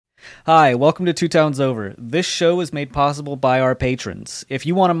Hi, welcome to Two Towns Over. This show is made possible by our patrons. If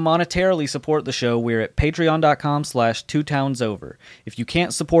you want to monetarily support the show, we're at patreon.com/twotowns-over. If you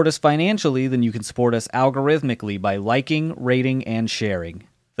can't support us financially, then you can support us algorithmically by liking, rating, and sharing.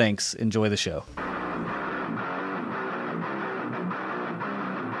 Thanks. Enjoy the show.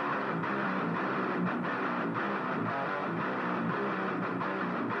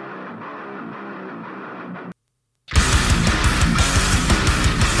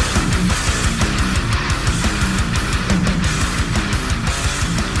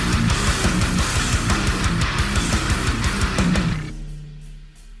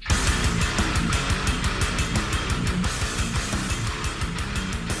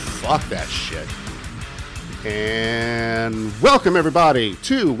 Fuck that shit. And welcome everybody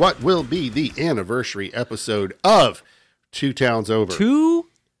to what will be the anniversary episode of Two Towns Over. 2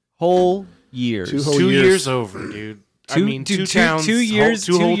 whole years. 2 whole 2 years. years over, dude. Two towns. 2 years,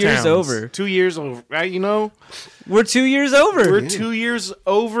 two 2 whole years towns. over. 2 years over. Right, you know? We're 2 years over. We're 2 years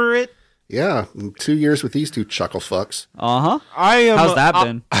over it. Yeah, 2 years with these two chuckle fucks. Uh-huh. I am. How's that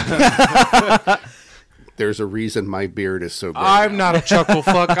been? There's a reason my beard is so big. I'm not a chuckle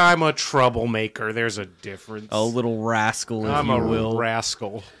fuck. I'm a troublemaker. There's a difference. A little rascal, if I'm you a will.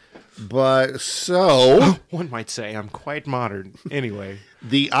 rascal. But so, One might say I'm quite modern. Anyway.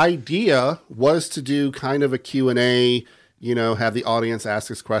 the idea was to do kind of a Q&A, you know, have the audience ask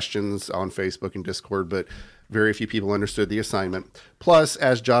us questions on Facebook and Discord, but very few people understood the assignment. Plus,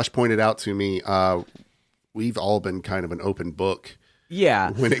 as Josh pointed out to me, we've all been kind of an open book.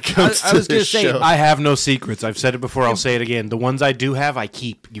 Yeah. When it comes I to was gonna this say, show. I have no secrets. I've said it before. I'll say it again. The ones I do have, I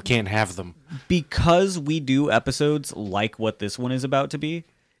keep. You can't have them. Because we do episodes like what this one is about to be,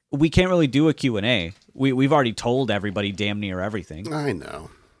 we can't really do a Q&A. We've already told everybody damn near everything. I know.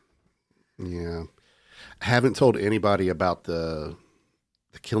 Yeah. I haven't told anybody about the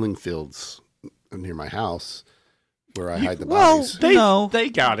killing fields near my house where I hide the bodies. They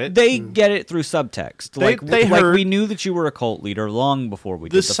got it. They get it through subtext. They like heard- we knew that you were a cult leader long before we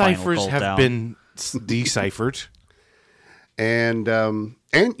The did the final ciphers cult have down. been deciphered. And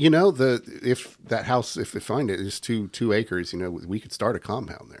you know, if that house, if they find it, is 2 acres, you know, we could start a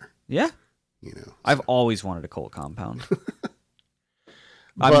compound there, Yeah. you know. I've always wanted a cult compound.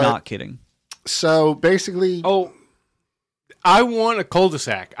 I'm But- not kidding. So basically, Oh, I want a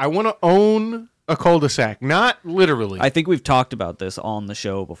cul-de-sac. I want to own a cul-de-sac, not literally. I think we've talked about this on the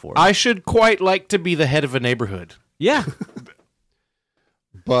show before. I should quite like to be the head of a neighborhood. yeah.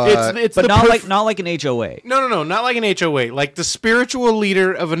 but It's But the not like an HOA. No, not like an HOA. Like the spiritual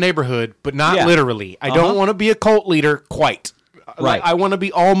leader of a neighborhood, but not Yeah. literally. I Uh-huh. don't want to be a cult leader quite. Right. I want to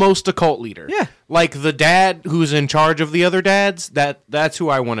be almost a cult leader. Yeah. Like the dad who's in charge of the other dads. That's who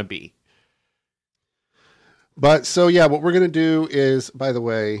I want to be. so yeah, what we're gonna do is, by the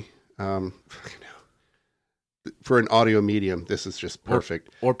way, for an audio medium, this is just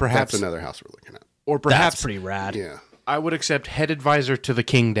perfect. Or perhaps That's another house we're looking at. or perhaps That's pretty rad. Yeah, I would accept head advisor to the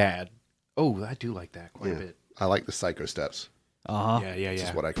king dad. Oh, I do like that quite a bit. I like the psycho steps. Uh-huh. Yeah. Is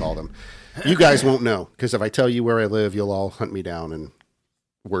what I call them. You guys won't know, because if I tell you where I live, you'll all hunt me down and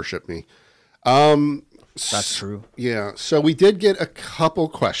worship me. That's true. Yeah. So we did get a couple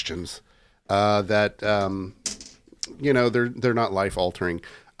questions that you know, they're not life altering.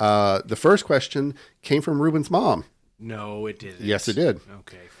 The first question came from Ruben's mom. No, it didn't. Yes, it did.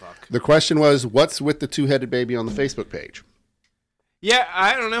 Okay, fuck. The question was, "What's with the 2-headed baby on the Facebook page?" Yeah,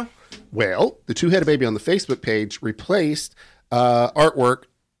 I don't know. Well, the 2-headed baby on the Facebook page replaced artwork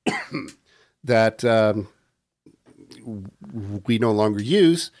that we no longer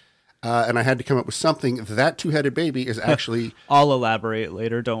use, and I had to come up with something. That 2-headed baby is actually I'll elaborate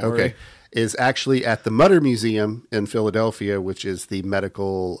later. Don't worry. is actually at the Mutter Museum in Philadelphia, which is the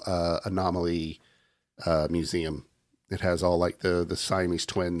medical anomaly museum. It has all like the Siamese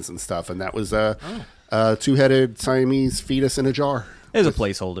twins and stuff, and that was a 2-headed Siamese fetus in a jar. It's a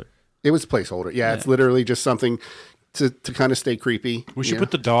placeholder. It was a placeholder. Yeah, it's literally just something to kind of stay creepy. We should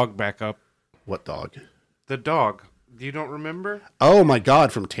put the dog back up. What dog? The dog. You don't remember? Oh my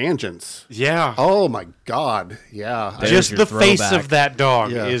God, from Tangents. Yeah. Oh my God. Yeah. There's Just your the face throwback. of that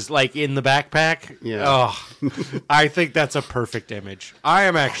dog Yeah. is like in the backpack. Yeah. Oh, I think that's a perfect image.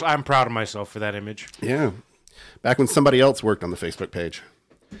 I'm proud of myself for that image. Yeah. Back when somebody else worked on the Facebook page.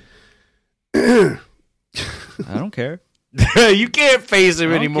 I don't care. You can't face him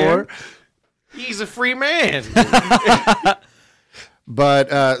I don't anymore. He's a free man.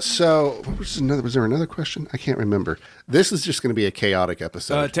 But so what was another? Was there another question? I can't remember. This is just going to be a chaotic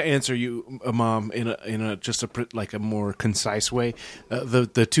episode. To answer you, Mom, in a just like a more concise way, the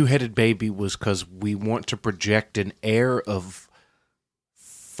 2-headed baby was because we want to project an air of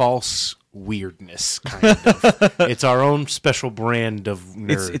false weirdness, kind of. It's our own special brand of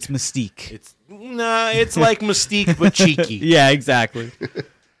nerd. It's mystique. It's like Mystique, but cheeky. Yeah, exactly.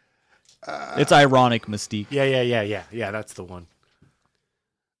 It's ironic mystique. Yeah, that's the one.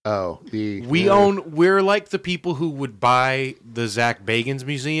 Oh, We're like the people who would buy the Zach Bagans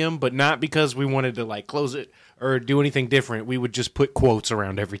Museum, but not because we wanted to like close it or do anything different. We would just put quotes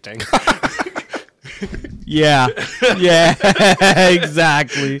around everything. Yeah,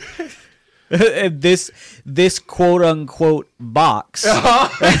 exactly. This quote unquote box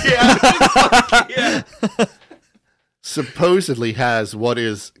supposedly has what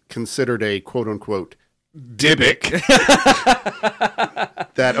is considered a quote unquote Dybbuk.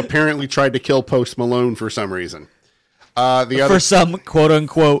 that apparently tried to kill Post Malone for some reason. For some quote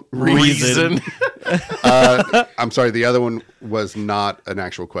unquote reason. I'm sorry, the other one was not an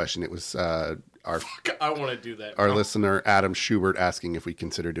actual question. It was I want to do that. our listener Adam Schubert asking if we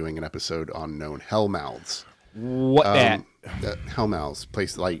consider doing an episode on known hellmouths. What that? Hellmouths,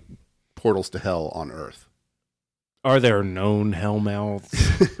 place like portals to hell on Earth. Are there known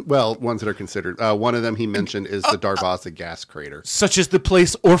hellmouths? Well, ones that are considered. One of them he mentioned is the Darvaza gas crater. Such as the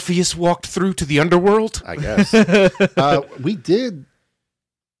place Orpheus walked through to the underworld? I guess. We did.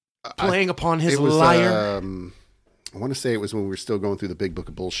 Playing upon his It was, lyre? I want to say it was when we were still going through the big book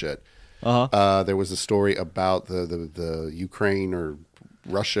of bullshit. Uh-huh. There was a story about the Ukraine or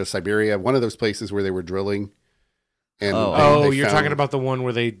Russia, Siberia, one of those places where they were drilling. And they you're found- talking about the one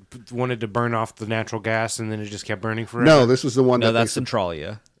where they wanted to burn off the natural gas and then it just kept burning forever? No, this was the one No, that that's they,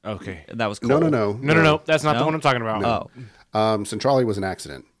 Centralia. Okay. That was cool. No. That's not the No? one I'm talking about. Oh, Centralia was an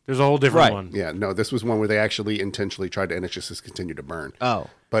accident. There's a whole different Right. one. Yeah, no, this was one where they actually intentionally tried to, and it just has continued to burn. oh,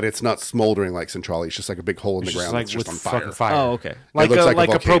 But it's not smoldering like Centralia. It's just like a big hole in the It's just ground like that's just with on fucking fire. fire. oh, okay. Like looks a, like a like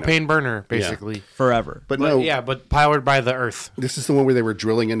a volcano. propane burner, basically. Forever. But But no, yeah, but powered by the earth. this is the one where they were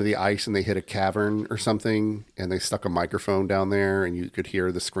drilling into the ice and they hit a cavern or something, and they stuck a microphone down there, and you could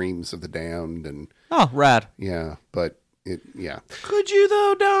hear the screams of the damned, and Oh, rad. yeah, but yeah. Could you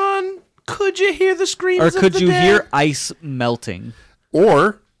though, Don? Could you hear the screams Or of could the you dead? hear ice melting?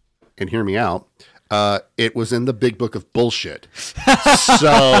 Or, and hear me out, it was in the big book of bullshit.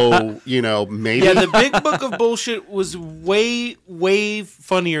 So, maybe. Yeah, the big book of bullshit was way, way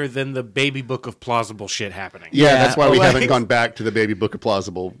funnier than the baby book of plausible shit happening. Yeah, Yeah, that's why we like- haven't gone back to the baby book of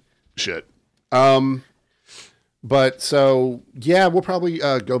plausible shit. But so, yeah, we'll probably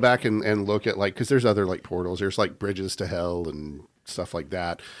go back and look at because there's other portals. There's bridges to hell and stuff like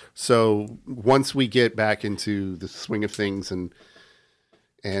that. So once we get back into the swing of things and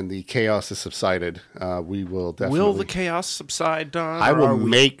the chaos has subsided, we will definitely. Will the chaos subside, Don? I or will are we-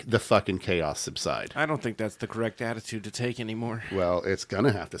 make the fucking chaos subside. I don't think that's the correct attitude to take anymore. Well, it's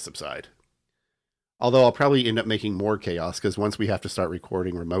gonna have to subside. Although I'll probably end up making more chaos because once we have to start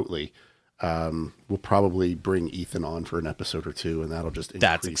recording remotely, we'll probably bring Ethan on for an episode or two, and that'll just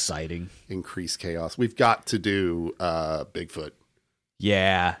That's exciting. increase chaos. We've got to do Bigfoot.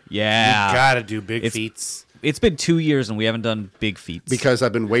 Yeah. You gotta do big It's- feats. It's been 2 years and we haven't done big feats. Because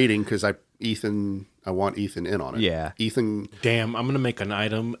I've been waiting because I want Ethan in on it. Yeah. Ethan. Damn, I'm gonna make an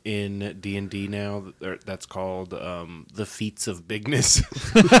item in D&D now that's called the feats of bigness.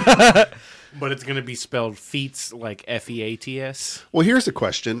 But it's gonna be spelled feats like FEATS. Well, here's a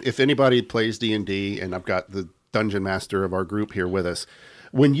question: if anybody plays D&D, and I've got the dungeon master of our group here with us,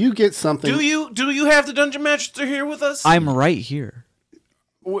 when you get something, Do you have the dungeon master here with us? I'm right here.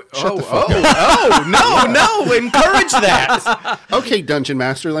 Shut the fuck up. No, encourage that. Okay, dungeon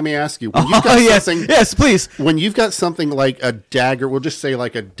master, let me ask you: when you've got Oh, yes. something, Yes, please. when you've got something like a dagger, we'll just say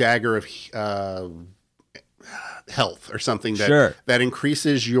like a dagger of health or something that Sure. that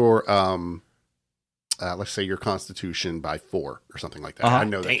increases your let's say your constitution by 4 or something like that. Uh-huh. I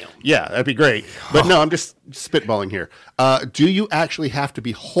know that. Damn. Yeah, that'd be great. But no, I'm just spitballing here. Do you actually have to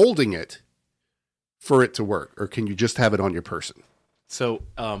be holding it for it to work, or can you just have it on your person? So,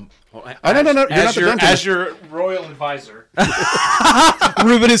 no, you're not the dungeon as your royal advisor.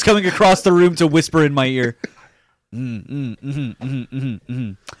 Ruben is coming across the room to whisper in my ear.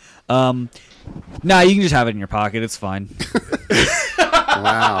 Nah, you can just have it in your pocket. It's fine.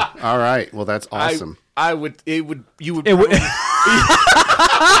 Wow. All right. Well, that's awesome. You would. It would-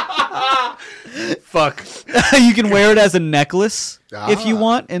 Fuck. You can wear it as a necklace if you Ah.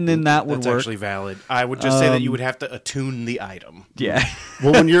 want, and then that would That's work. actually valid. I would just say that you would have to attune the item. Yeah.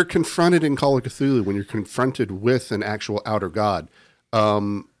 Well, when you're confronted in Call of Cthulhu, when you're confronted with an actual outer god,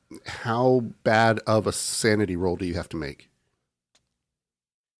 how bad of a sanity roll do you have to make?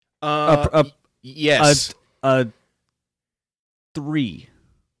 Yes. A 3.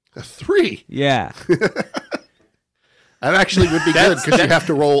 A 3. Yeah. That actually would be good because you have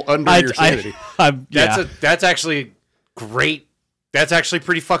to roll under your sanity. That's actually great. That's actually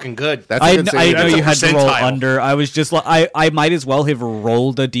pretty fucking good. That's I a good sanity. know you had to roll percentile. under. I was just like, I might as well have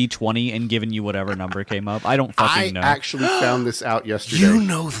rolled a d20 and given you whatever number came up. I don't fucking know. I actually found this out yesterday. You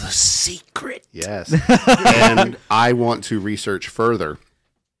know the secret. Yes. And I want to research further.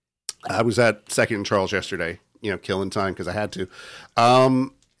 I was at Second and Charles yesterday, killing time because I had to.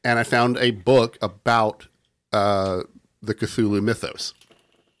 And I found a book about the Cthulhu mythos.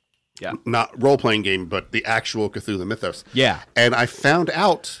 Yeah. Not role-playing game, but the actual Cthulhu mythos. Yeah. And I found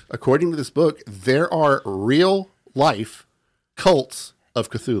out, according to this book, there are real-life cults of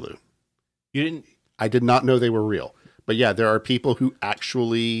Cthulhu. I did not know they were real. But yeah, there are people who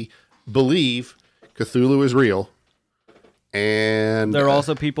actually believe Cthulhu is real. And there are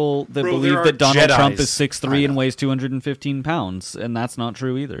also people that Bro, believe there that are Donald Trump Jedis. is 6'3" and weighs 215 pounds, and that's not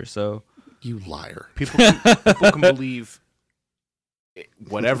true either. So you liar. People can believe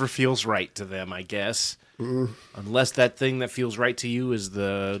whatever feels right to them, I guess. Unless that thing that feels right to you is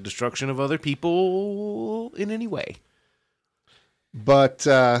the destruction of other people in any way. But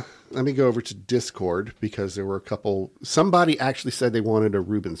let me go over to Discord because there were a couple. Somebody actually said they wanted a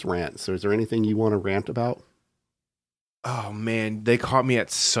Rubens rant. So is there anything you want to rant about? Oh, man. They caught me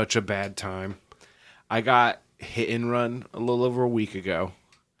at such a bad time. I got hit and run a little over a week ago.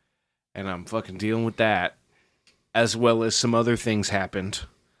 And I'm fucking dealing with that. As well as some other things happened.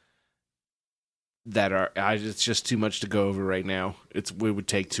 That it's just too much to go over right now. It would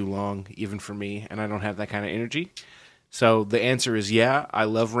take too long, even for me. And I don't have that kind of energy. So the answer is yeah, I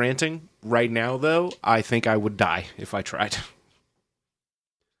love ranting. Right now, though, I think I would die if I tried.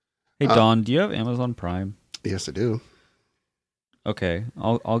 hey Don, do you have Amazon Prime? Yes, I do. Okay,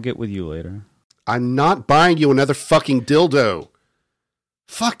 I'll get with you later. I'm not buying you another fucking dildo.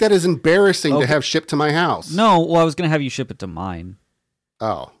 Fuck, that is embarrassing to have shipped to my house. No, well, I was gonna have you ship it to mine.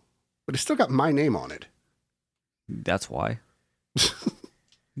 Oh, but it's still got my name on it. That's why.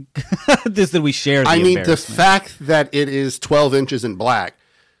 This that we share. I mean, the embarrassment. fact that it is 12 inches in black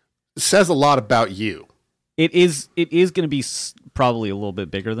says a lot about you. It is going to be probably a little bit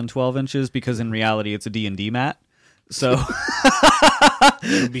bigger than 12 inches because in reality it's a D&D mat. So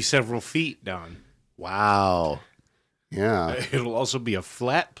It'll be several feet, Don. Wow. Yeah. It'll also be a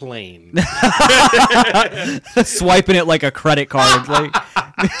flat plane. swiping it like a credit card. Like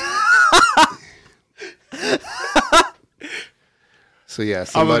So yeah,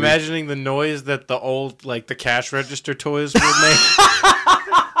 I'm imagining the noise that the old, the cash register toys would make.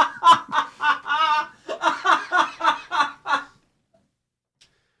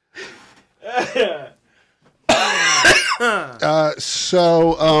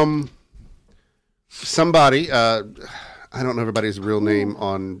 Somebody, I don't know everybody's real name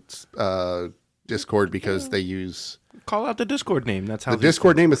on Discord because they use Call out the Discord name. That's how the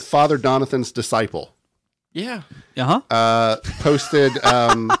Discord name is Father Donathan's Disciple. Yeah. Posted,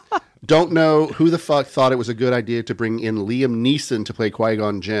 don't know who the fuck thought it was a good idea to bring in Liam Neeson to play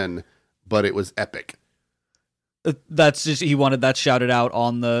Qui-Gon Jinn, but it was epic. that's just he wanted that shouted out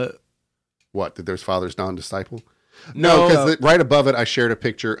on the. What, that there's Father's non-disciple? No, because right above it, I shared a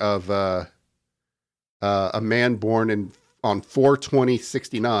picture of a man born on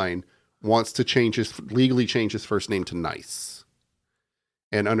 4/20/69 wants to legally change his first name to Nice.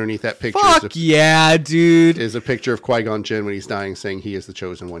 And underneath that picture yeah, dude. is a picture of Qui-Gon Jinn when he's dying, saying he is the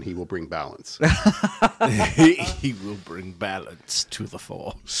chosen one. He will bring balance. he will bring balance to the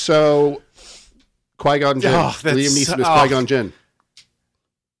Force. So, Qui-Gon Jinn, Oh, that's- Liam Neeson is Qui-Gon Jinn.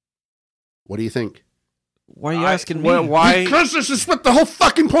 What do you think? Why are you asking me? Why? Because this is what the whole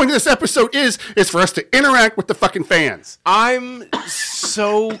fucking point of this episode is for us to interact with the fucking fans. I'm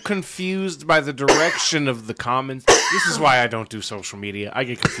so confused by the direction of the comments. This is why I don't do social media. I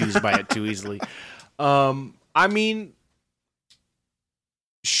get confused by it too easily. I mean,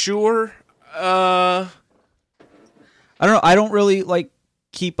 sure. I don't know. I don't really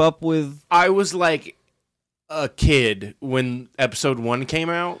keep up with. I was like a kid when episode 1 came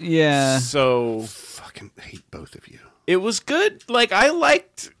out. Yeah. So Fucking hate both of you. it was good.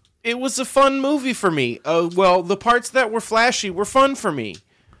 It was a fun movie for me. Well, the parts that were flashy were fun for me.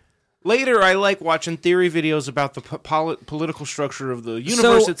 Later, I like watching theory videos about the political structure of the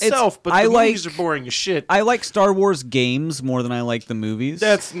universe itself, but the movies are boring as shit. I like Star Wars games more than I like the movies.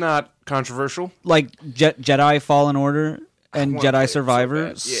 That's not controversial. Like Jedi Fallen Order and Jedi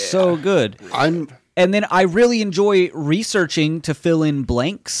Survivor. So good. And then I really enjoy researching to fill in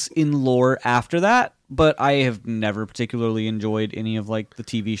blanks in lore after that, but I have never particularly enjoyed any of the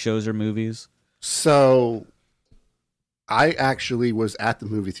TV shows or movies. So, I actually was at the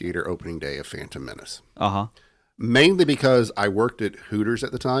movie theater opening day of Phantom Menace. Uh-huh. Mainly because I worked at Hooters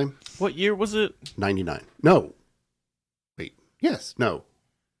at the time. What year was it? 99. No. Wait. Yes. No.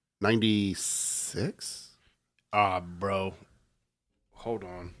 96? Bro. Hold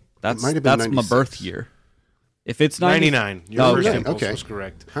on. That's might have been my 96. birth year. If it's 99. Your first okay. impulse Okay. was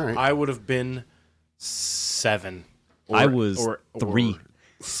correct. All right. I would have been 7. I was 3.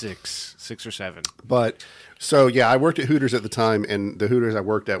 6 or 7. But so yeah, I worked at Hooters at the time, and the Hooters I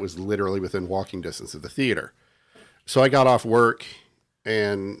worked at was literally within walking distance of the theater. So I got off work,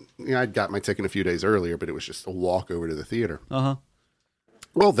 and I'd got my ticket a few days earlier, but it was just a walk over to the theater. Uh-huh.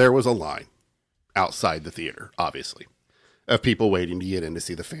 Well, there was a line outside the theater, obviously, of people waiting to get in to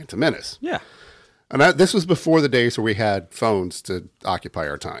see the Phantom Menace. Yeah. And this was before the days where we had phones to occupy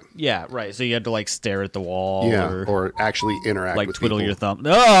our time. Yeah, right. So you had to like stare at the wall or actually interact like with twiddle people. your thumb.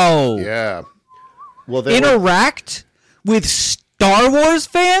 No. Yeah. Well, Interact with Star Wars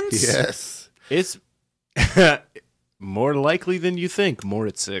fans? Yes. It's more likely than you think. More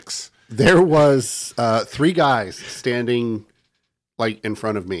at 6. There was 3 guys standing like in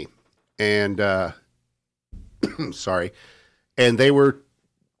front of me, and sorry, and they were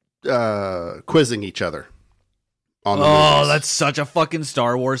quizzing each other on the movies. That's such a fucking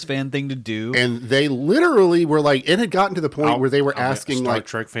Star Wars fan thing to do. And they literally were like, it had gotten to the point where they were asking Star like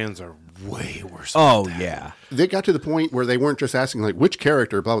Trek fans are way worse. Oh yeah. They got to the point where they weren't just asking like which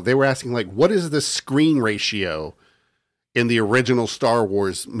character, blah, blah. They were asking like what is the screen ratio in the original Star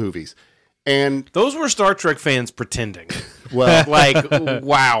Wars movies. And those were Star Trek fans pretending. well, Like,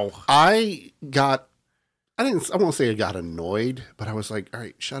 wow. I won't say I got annoyed, but I was like, all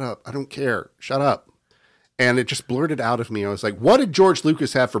right, shut up. I don't care. Shut up. And it just blurted out of me. I was like, what did George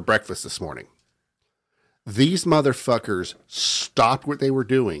Lucas have for breakfast this morning? These motherfuckers stopped what they were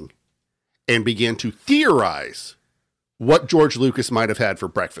doing and began to theorize what George Lucas might have had for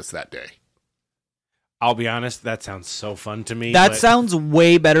breakfast that day. I'll be honest, that sounds so fun to me. That sounds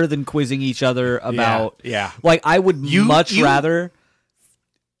way better than quizzing each other about. Yeah. Like I would much rather.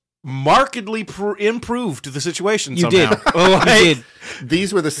 Markedly improved the situation. You somehow. did. You did.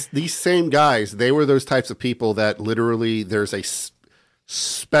 These were these same guys. They were those types of people that literally there's a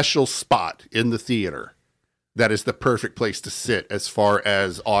special spot in the theater that is the perfect place to sit as far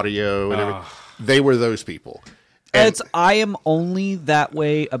as audio and everything. They were those people. And I am only that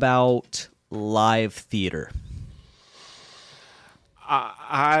way about live theater.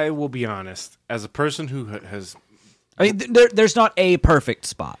 I will be honest. As a person who has... I mean, there's not a perfect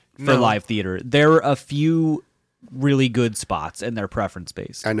spot for live theater. There are a few really good spots, and they're preference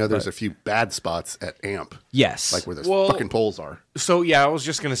based. I know there's a few bad spots at AMP. Yes. Like where those fucking poles are. So, yeah, I was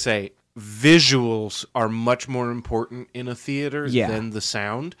just going to say, visuals are much more important in a theater than the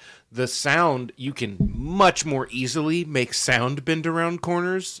sound. The sound, you can much more easily make sound bend around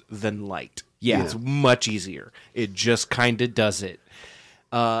corners than light. Yeah. It's much easier. It just kind of does it.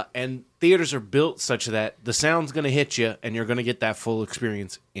 And theaters are built such that the sound's going to hit you and you're going to get that full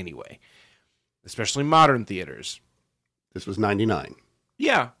experience anyway. Especially modern theaters. This was 99.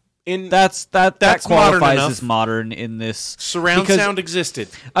 Yeah. That's qualifies modern as modern in this. Surround sound existed.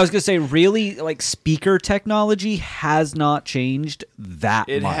 I was going to say, really, like, speaker technology has not changed that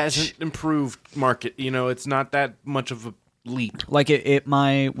much. It hasn't improved market. It's not that much of a leap. Like, when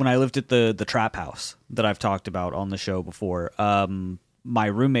I lived at the trap house that I've talked about on the show before, my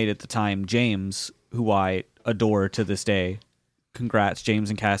roommate at the time, James, who I adore to this day, congrats, James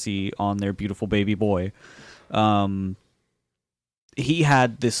and Cassie, on their beautiful baby boy. He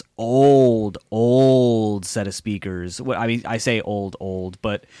had this old set of speakers. I mean, I say old,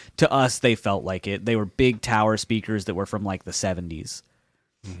 but to us, they felt like it. They were big tower speakers that were from like the 70s.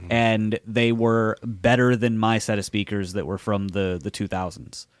 Mm-hmm. And they were better than my set of speakers that were from the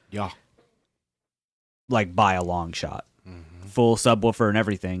 2000s. Yeah. Like by a long shot. Mm-hmm. Full subwoofer and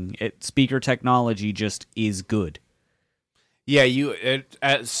everything. Speaker technology just is good. Yeah,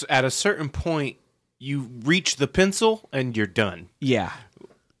 at a certain point, you reach the pencil and you're done. Yeah.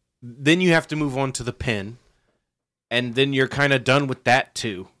 Then you have to move on to the pen, and then you're kind of done with that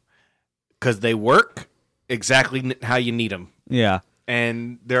too, because they work exactly how you need them. Yeah.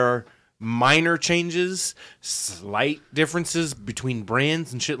 And there are minor changes, slight differences between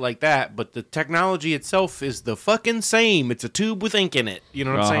brands and shit like that, but the technology itself is the fucking same. It's a tube with ink in it. You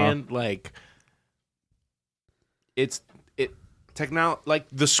know what I'm saying? Like, like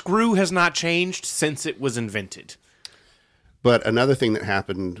the screw has not changed since it was invented. But another thing that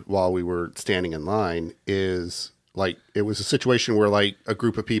happened while we were standing in line is like it was a situation where like a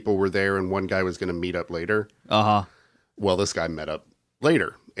group of people were there and one guy was going to meet up later. Well, this guy met up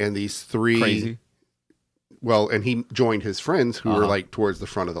later, and these three crazy. Well, and he joined his friends who were like towards the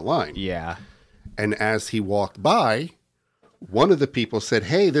front of the line. Yeah. And as he walked by, one of the people said,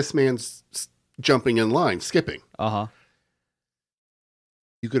 "Hey, this man's jumping in line, skipping." Uh-huh.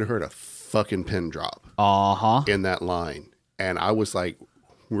 You could have heard a fucking pin drop in that line. And I was like,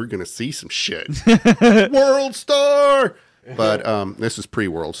 we're going to see some shit. World Star! But this is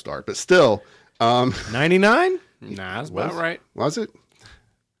pre-World Star. But still. 99? Nah, that's about right. Was it?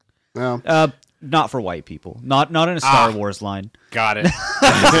 No. Not for white people. Not in a Star Wars line. Got it.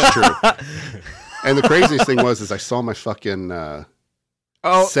 That's true. And the craziest thing was I saw my fucking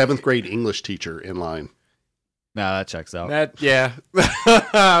 7th grade English teacher in line. Nah, that checks out. Yeah.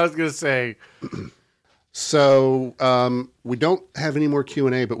 I was going to say. So we don't have any more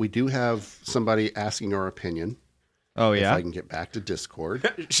Q&A, but we do have somebody asking our opinion. Oh, yeah? If I can get back to Discord.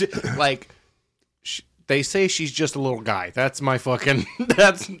 They say she's just a little guy. That's my fucking...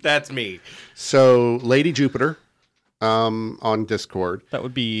 That's me. So Lady Jupiter on Discord.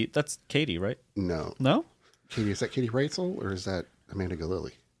 That's Katie, right? No. No? Katie, is that Katie Reitzel or is that Amanda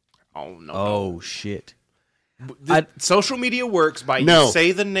Galili? Oh, no. Oh, shit. Social media works by you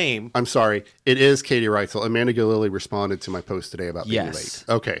say the name. I'm sorry. It is Katie Reitzel. Amanda Galili responded to my post today about being late.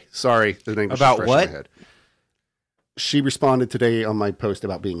 Okay. Sorry. The name was about fresh what? in my head. She responded today on my post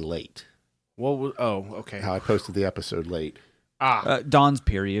about being late. Okay. How I posted the episode late. Dawn's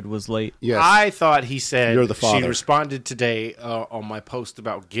period was late. Yes. I thought he said You're the father. She responded today on my post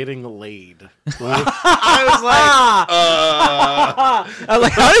about getting laid. Well, I was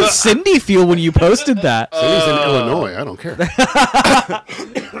like, how did Cindy feel when you posted that? Cindy's in Illinois. I don't care.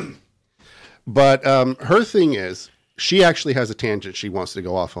 But her thing is, she actually has a tangent she wants to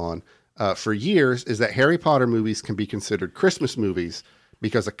go off on for years, is that Harry Potter movies can be considered Christmas movies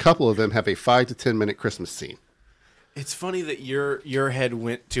because a couple of them have a 5 to 10 minute Christmas scene. It's funny that your head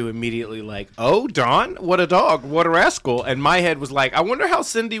went to immediately like, oh, Dawn, what a dog, what a rascal. And my head was like, I wonder how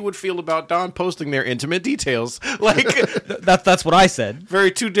Cindy would feel about Dawn posting their intimate details. Like that's what I said.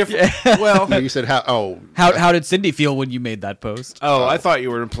 Very two different. Yeah. Well, no, you said how did Cindy feel when you made that post? Oh, I thought you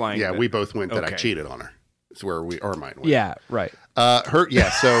were implying. Yeah, that. we both went that I cheated on her. It's where our mind went. Yeah, right.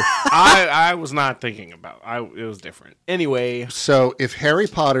 So I was not thinking about it was different. Anyway. So if Harry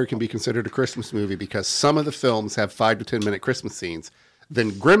Potter can be considered a Christmas movie because some of the films have 5 to 10 minute Christmas scenes,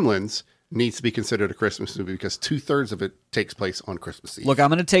 then Gremlins needs to be considered a Christmas movie because 2/3 of it takes place on Christmas Eve. Look, I'm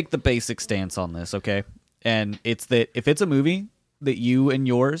going to take the basic stance on this, okay? And it's that if it's a movie that you and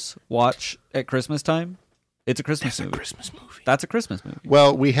yours watch at Christmas time, it's a Christmas movie. Christmas movie. That's a Christmas movie.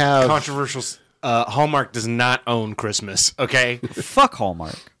 Well, we have controversial. Hallmark does not own Christmas, okay? Fuck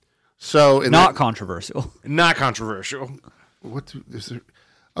Hallmark. So not controversial. Not controversial.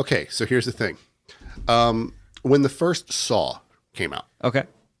 Okay, so here's the thing. When the first Saw came out, okay,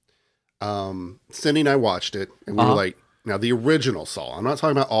 Cindy and I watched it, and we were like, now the original Saw. I'm not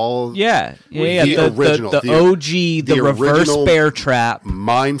talking about all. Yeah. The original, the OG, the reverse bear trap,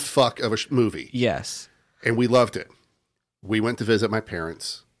 mind fuck of a movie. Yes, and we loved it. We went to visit my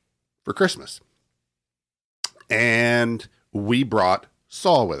parents for Christmas. And we brought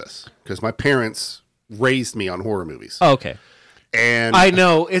Saw with us because my parents raised me on horror movies. Oh, okay. And I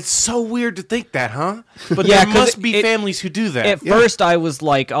know. It's so weird to think that, huh? But there must be families who do that. At first, I was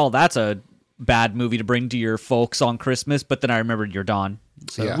like, oh, that's a bad movie to bring to your folks on Christmas. But then I remembered you're Dawn.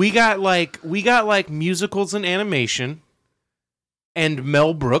 So. Yeah. We got like musicals and animation and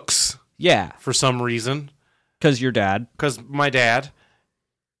Mel Brooks. Yeah. For some reason. Because your dad. Because my dad.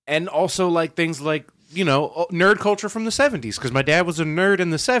 And also like things like, nerd culture from the 70s, because my dad was a nerd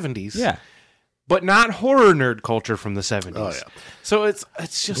in the 70s. Yeah. But not horror nerd culture from the 70s. Oh, yeah. So it's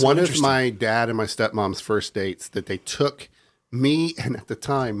just one of my dad and my stepmom's first dates that they took me and at the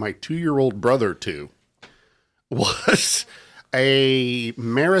time my 2-year-old brother to was a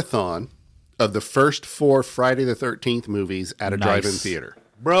marathon of the first 4 Friday the 13th movies at a drive-in theater.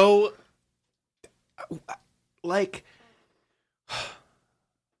 Bro, like...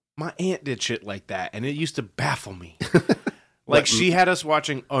 My aunt did shit like that, and it used to baffle me. Like, she had us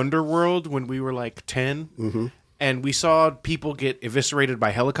watching Underworld when we were, 10, and we saw people get eviscerated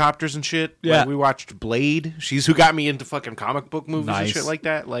by helicopters and shit. Yeah. Like, we watched Blade. She's who got me into fucking comic book movies and shit like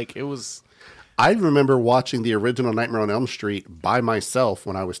that. Like, it was... I remember watching the original Nightmare on Elm Street by myself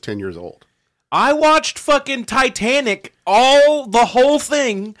when I was 10 years old. I watched fucking Titanic, the whole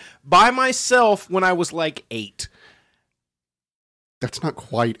thing, by myself when I was, 8. That's not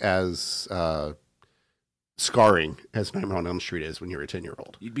quite as scarring as Nightmare on Elm Street is when you're a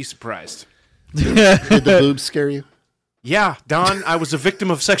 10-year-old. You'd be surprised. Did the boobs scare you? Yeah, Don, I was a victim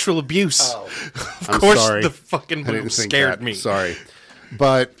of sexual abuse. Oh. Of course, the fucking boobs scared me. Sorry.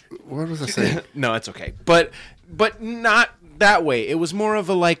 But what was I saying? No, it's okay. But not that way. It was more of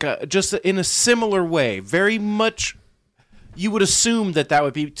just in a similar way. Very much, you would assume that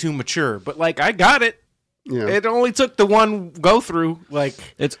would be too mature, but I got it. Yeah. It only took the one go through.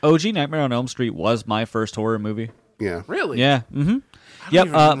 It's OG Nightmare on Elm Street was my first horror movie. Yeah, really. Yeah. Mm-hmm. Yep.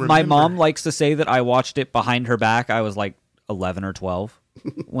 My mom likes to say that I watched it behind her back. I was 11 or 12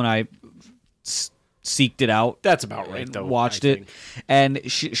 when I seeked it out. That's about right, though. Watched it. And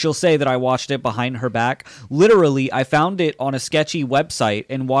she'll say that I watched it behind her back. Literally, I found it on a sketchy website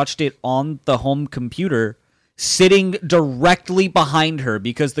and watched it on the home computer, sitting directly behind her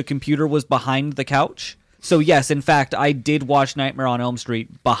because the computer was behind the couch. So, yes, in fact, I did watch Nightmare on Elm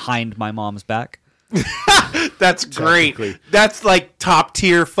Street behind my mom's back. That's great. That's top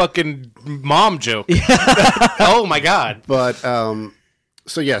tier fucking mom joke. Oh my god. But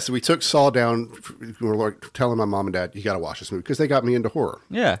so we took Saw down. We were telling my mom and dad, you got to watch this movie because they got me into horror.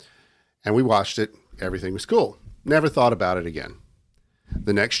 Yeah. And we watched it. Everything was cool. Never thought about it again.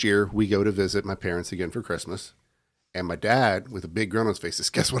 The next year, we go to visit my parents again for Christmas, and my dad, with a big grin on his face, says,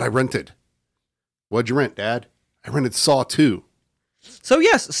 "Guess what I rented?" "What'd you rent, Dad?" "I rented Saw 2. So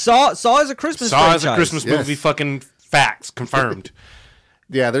yes, Saw is a Christmas franchise. Saw is a Christmas movie. Fucking facts confirmed.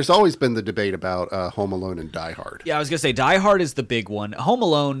 Yeah, there's always been the debate about Home Alone and Die Hard. Yeah, I was gonna say Die Hard is the big one. Home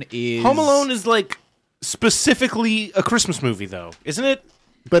Alone is specifically a Christmas movie, though, isn't it?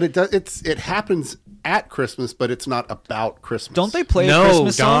 But it happens at Christmas, but it's not about Christmas. Don't they play a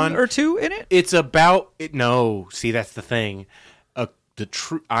Christmas song or two in it? It's about it. No, see, that's the thing.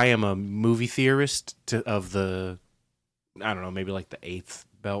 I am a movie theorist of the, I don't know, maybe the 8th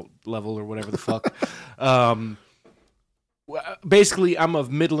belt level or whatever the fuck. Basically, I'm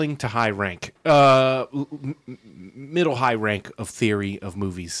of middling to high rank, middle high rank of theory of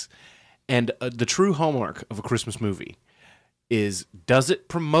movies, and the true hallmark of a Christmas movie is, does it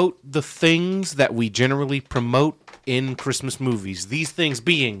promote the things that we generally promote in Christmas movies? These things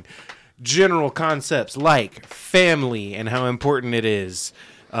being general concepts like family and how important it is,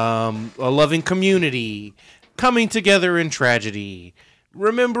 a loving community, coming together in tragedy,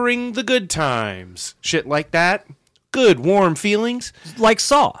 remembering the good times, shit like that. Good, warm feelings. Like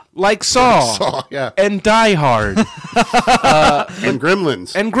Saw. Saw, yeah. And Die Hard. And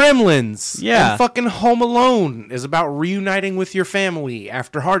Gremlins. Yeah. And fucking Home Alone is about reuniting with your family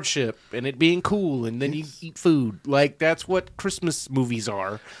after hardship and it being cool, and then you eat food. That's what Christmas movies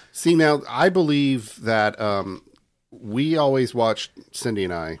are. See, now, I believe that we always watched, Cindy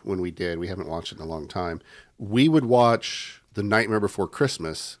and I, when we haven't watched it in a long time, we would watch The Nightmare Before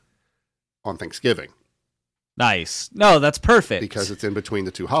Christmas on Thanksgiving. Nice. No, that's perfect. Because it's in between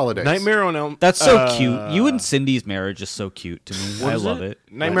the two holidays. Nightmare on Elm. That's so cute. You and Cindy's marriage is so cute to me. I love it.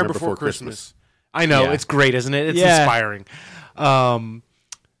 Nightmare Before Christmas. I know. Yeah. It's great, isn't it? It's inspiring.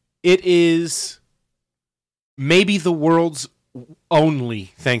 It is maybe the world's only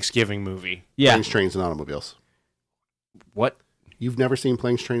Thanksgiving movie. Yeah. Planes, Trains, and Automobiles. What? You've never seen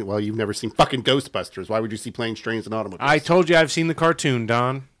Planes, Trains? Well, you've never seen fucking Ghostbusters. Why would you see Planes, Trains, and Automobiles? I told you I've seen the cartoon,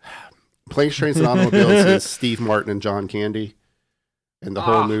 Don. Planes, Trains, and Automobiles is Steve Martin and John Candy. And the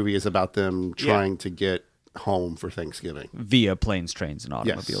whole movie is about them trying to get home for Thanksgiving. Via Planes, Trains, and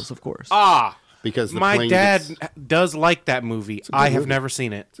Automobiles, of course. Because my dad does like that movie. I have never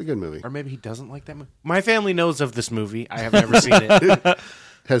seen it. It's a good movie. Or maybe he doesn't like that movie. My family knows of this movie. I have never seen it.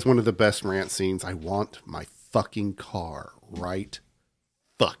 Has one of the best rant scenes. I want my fucking car right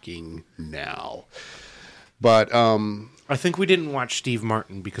fucking now. But I think we didn't watch Steve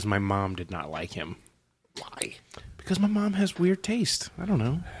Martin because my mom did not like him. Why? Because my mom has weird taste. I don't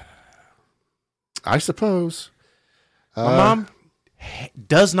know. I suppose. My mom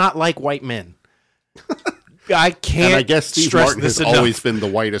does not like white men. I can't. And I guess Steve Martin has always been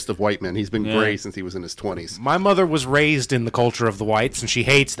the whitest of white men. He's been gray since he was in his 20s. My mother was raised in the culture of the whites, and she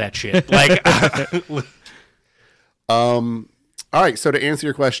hates that shit. All right. So to answer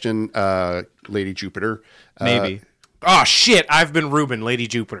your question, Lady Jupiter, maybe. Oh shit! I've been Ruben, Lady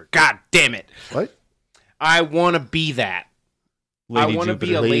Jupiter. God damn it! What? I want to be that. I want to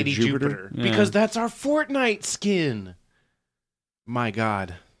be a Lady Jupiter because that's our Fortnite skin. My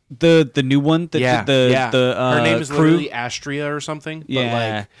God. The new one? The her name is literally Astria or something.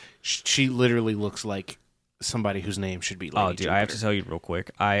 Yeah. But she literally looks like somebody whose name should be Lady dude, Jupiter. I have to tell you real quick.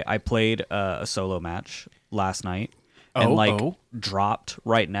 I played a solo match last night. And dropped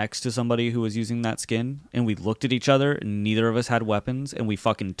right next to somebody who was using that skin, and we looked at each other, and neither of us had weapons, and we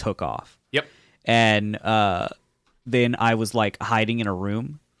fucking took off. Yep. And then I was hiding in a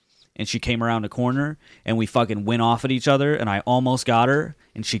room, and she came around a corner, and we fucking went off at each other, and I almost got her,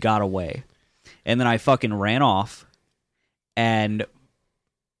 and she got away. And then I fucking ran off, and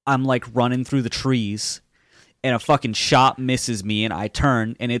I'm running through the trees, and a fucking shot misses me, and I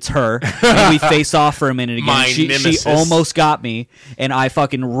turn, and it's her, and we face off for a minute again. She almost got me, and I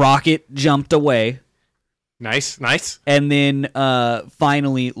fucking rocket jumped away. Nice. And then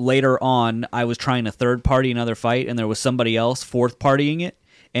finally, later on, I was trying to third party another fight, and there was somebody else fourth partying it,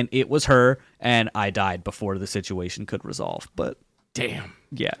 and it was her, and I died before the situation could resolve. But damn.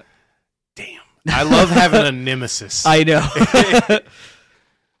 Yeah. Damn. I love having a nemesis. I know.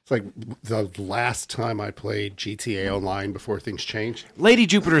 It's like the last time I played GTA Online before things changed. Lady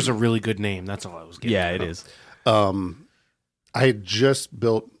Jupiter's a really good name. That's all I was getting. Yeah, it is. I had just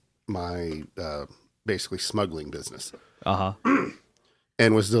built my basically smuggling business.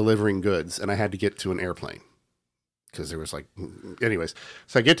 And was delivering goods, and I had to get to an airplane. Because there was anyways.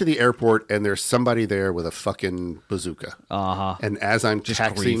 So I get to the airport, and there's somebody there with a fucking bazooka. And as I'm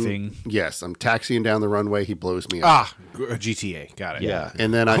taxiing, I'm taxiing down the runway, he blows me up. GTA, got it. Yeah,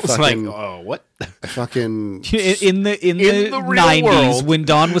 and then I was fucking, what? Fucking in the 90s when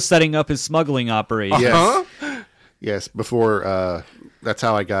Don was setting up his smuggling operation. Yes, before that's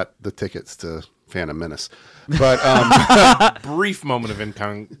how I got the tickets to Phantom Menace. But brief moment of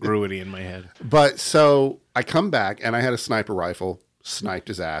incongruity in my head. But so I come back and I had a sniper rifle, sniped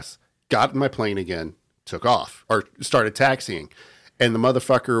his ass, got in my plane again, took off or started taxiing, and the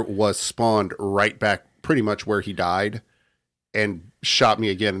motherfucker was spawned right back pretty much where he died and shot me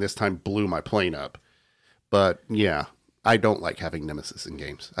again, and this time blew my plane up. But yeah, I don't like having nemesis in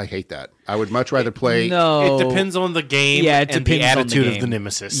games. I hate that. I would much rather play. No, it depends on the game. Yeah, it and depends the attitude on the of the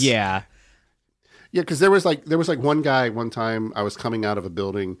nemesis. Yeah. Yeah, because there was one guy one time I was coming out of a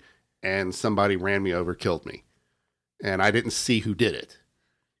building and somebody ran me over, killed me, and I didn't see who did it,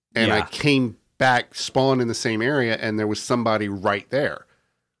 and I came back, spawned in the same area, and there was somebody right there,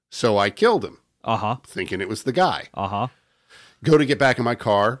 so I killed him, thinking it was the guy. Go to get back in my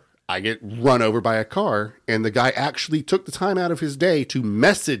car, I get run over by a car, and the guy actually took the time out of his day to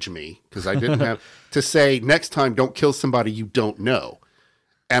message me because I didn't have to say next time don't kill somebody you don't know.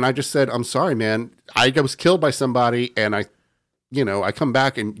 And I just said, I'm sorry, man. I was killed by somebody, and I come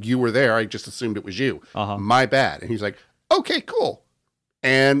back, and you were there. I just assumed it was you. My bad. And he's like, okay, cool.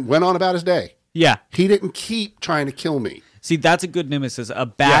 And went on about his day. Yeah. He didn't keep trying to kill me. See, that's a good nemesis. A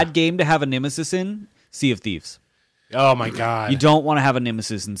bad game to have a nemesis in, Sea of Thieves. Oh, my God. You don't want to have a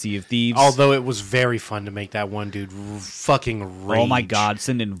nemesis in Sea of Thieves. Although it was very fun to make that one dude fucking rage. Oh, my God.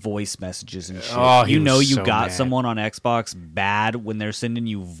 Sending voice messages and shit. Oh, you so got mad. someone on Xbox bad when they're sending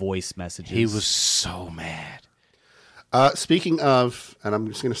you voice messages. He was so mad. Speaking of, and I'm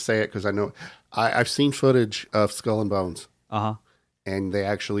just going to say it because I know, I've seen footage of Skull and Bones. And they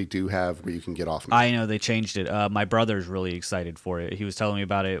actually do have where you can get off now. I know, they changed it. My brother's really excited for it. He was telling me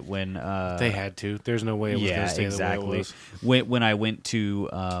about it when... they had to. There's no way it was going to stay the way it was. When I went to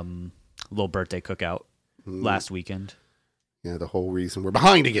little birthday cookout last weekend. Yeah, the whole reason we're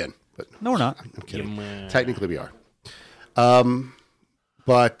behind again. But no, we're not. I'm kidding. Technically, we are.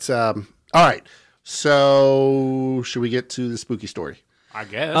 But all right. So, should we get to the spooky story? I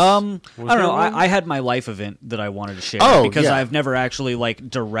guess. I don't know. I had my life event that I wanted to share because I've never actually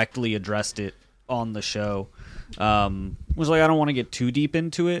directly addressed it on the show. Was I don't want to get too deep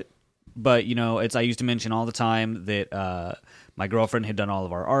into it, but I used to mention all the time that my girlfriend had done all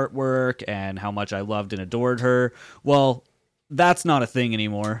of our artwork and how much I loved and adored her. Well, that's not a thing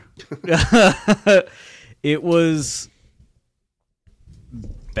anymore. It was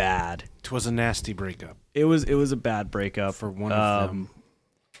bad. It was a nasty breakup. It was a bad breakup for one of them.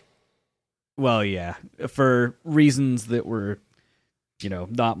 Well, yeah, for reasons that were,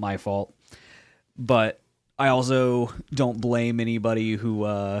 not my fault. But I also don't blame anybody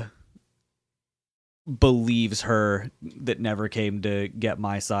who believes her that never came to get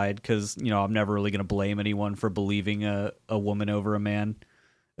my side, because, I'm never really going to blame anyone for believing a woman over a man,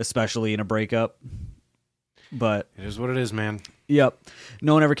 especially in a breakup. But it is what it is, man. Yep.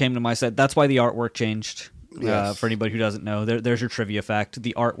 No one ever came to my side. That's why the artwork changed. Yes. For anybody who doesn't know, there's your trivia fact.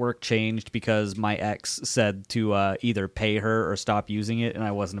 The artwork changed because my ex said to either pay her or stop using it, and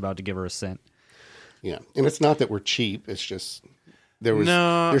I wasn't about to give her a cent. Yeah, and it's not that we're cheap. It's just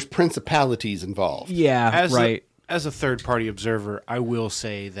there's principalities involved. Yeah, right. As a third-party observer, I will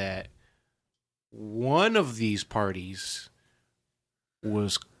say that one of these parties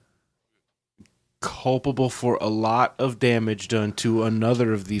was culpable for a lot of damage done to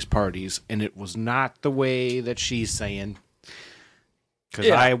another of these parties, and it was not the way that she's saying,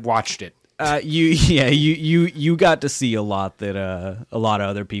 because I watched it. You got to see a lot that a lot of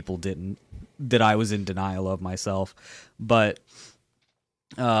other people didn't, that I was in denial of myself. But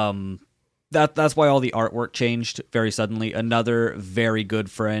That's why all the artwork changed very suddenly. Another very good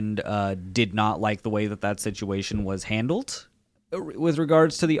friend did not like the way that situation was handled with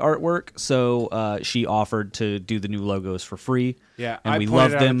regards to the artwork, so she offered to do the new logos for free. Yeah, and we pointed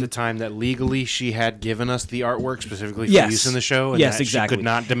loved out them at the time that legally she had given us the artwork specifically for Yes. use in the show, and Yes, that exactly. she could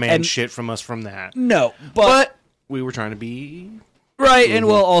not demand shit from us from that. No, But we were trying to be... right, and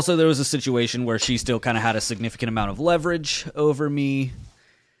well, also there was a situation where she still kind of had a significant amount of leverage over me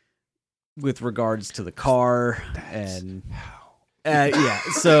with regards to the car, and yeah,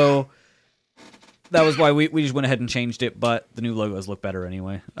 so that was why we just went ahead and changed it, but the new logos look better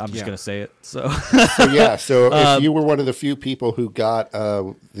anyway. I'm just going to say it. So if you were one of the few people who got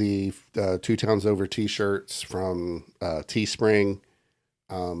the Two Towns Over t-shirts from Teespring,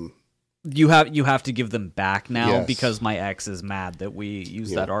 you have to give them back now Yes. because my ex is mad that we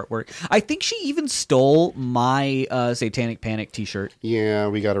used that artwork. I think she even stole my Satanic Panic t-shirt. Yeah,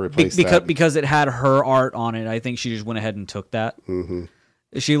 we got to replace that. Because it had her art on it. I think she just went ahead and took that. Mm-hmm.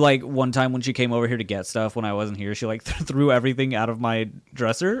 She, like, one time when she came over here to get stuff when I wasn't here, she, like, threw everything out of my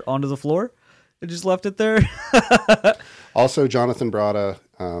dresser onto the floor and just left it there. Also, Jonathan Brada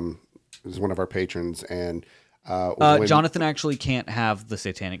is one of our patrons, and Jonathan actually can't have the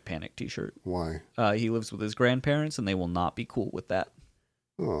Satanic Panic t-shirt. Why? He lives with his grandparents, and they will not be cool with that.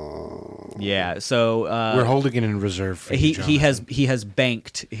 Oh. Yeah, so we're holding it in reserve for you, he has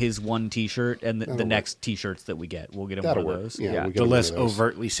banked his one t-shirt, and the next t-shirts that we get, we'll get him one of those. Yeah, the less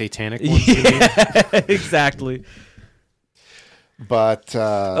overtly satanic ones. You mean? Exactly. But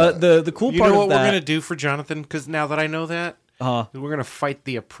the cool part of that, you know what we're gonna do for Jonathan? Because now that I know that, we're gonna fight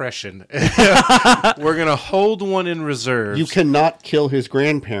the oppression. We're gonna hold one in reserve. You cannot kill his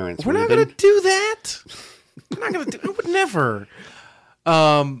grandparents. We're not gonna do that. We're not gonna do. I would never.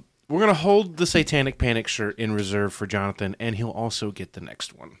 We're gonna hold the Satanic Panic shirt in reserve for Jonathan, and he'll also get the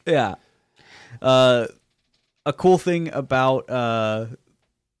next one. Yeah. A cool thing about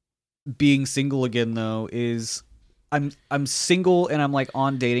being single again, though, is I'm single and I'm like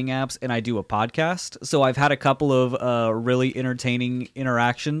on dating apps and I do a podcast. So I've had a couple of really entertaining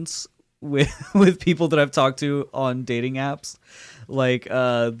interactions with people that I've talked to on dating apps, like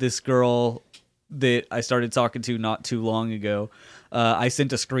this girl that I started talking to not too long ago. I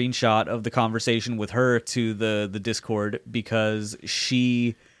sent a screenshot of the conversation with her to the Discord because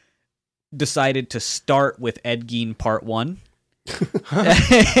she decided to start with Ed Gein Part 1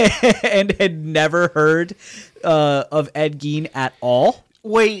 and had never heard of Ed Gein at all.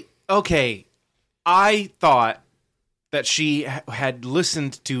 Wait, okay. I thought that she had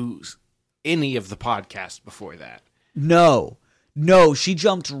listened to any of the podcasts before that. No, she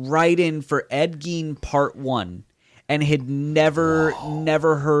jumped right in for Ed Gein Part 1. And had never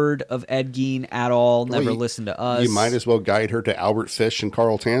heard of Ed Gein at all, never listened to us. You might as well guide her to Albert Fish and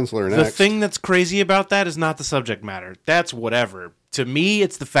Carl Tanzler next. The thing that's crazy about that is not the subject matter. That's whatever. To me,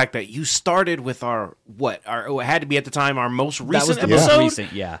 it's the fact that you started with our it had to be at the time our most recent episode. Most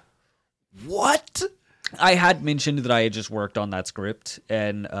recent, yeah. What? I had mentioned that I had just worked on that script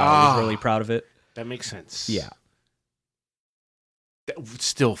and was really proud of it. That makes sense. Yeah.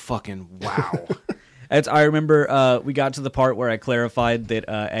 Still fucking wow. I remember we got to the part where I clarified that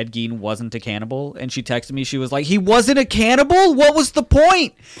Ed Gein wasn't a cannibal, and she texted me. She was like, "He wasn't a cannibal? What was the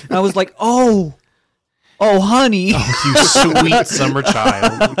point?" And I was like, "Oh, honey, you sweet summer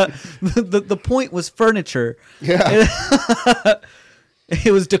child." the point was furniture. Yeah,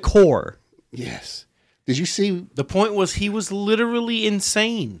 it was decor. Yes. Did you see? The point was he was literally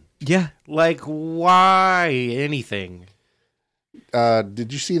insane. Yeah. Like, why anything?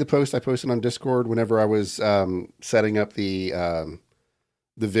 Did you see the post I posted on Discord whenever I was setting up the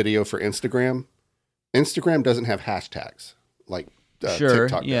video for Instagram? Instagram doesn't have hashtags like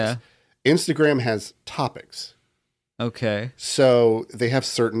TikTok does. Instagram has topics. Okay. So they have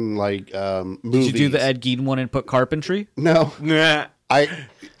certain like movies. Did you do the Ed Gein one and put carpentry? No. Nah.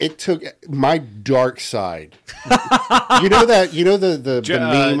 It took my dark side. You know the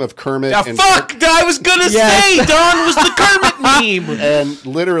meme of Kermit. And fuck! I was gonna say Don was the Kermit meme. And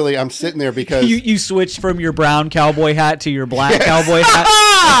literally, I'm sitting there because you switched from your brown cowboy hat to your black cowboy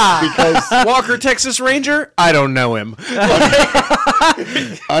hat. Because Walker, Texas Ranger. I don't know him.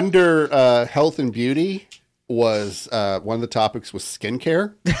 Under health and beauty was one of the topics was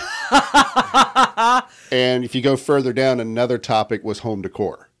skincare. And if you go further down, another topic was home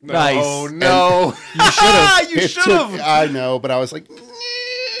decor. Nice. Oh no! You should have. You should have. I know, but I was like,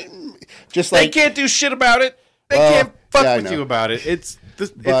 just like they can't do shit about it. They can't fuck with you about it.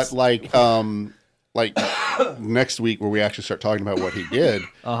 But like next week where we actually start talking about what he did.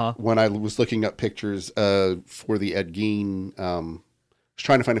 When I was looking up pictures for the Ed Gein was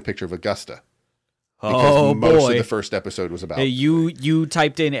trying to find a picture of Augusta. Because most of the first episode was about. Hey, you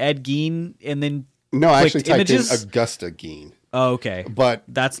typed in Ed Gein and then no, I actually typed images? in Augusta Gein. Oh, okay, but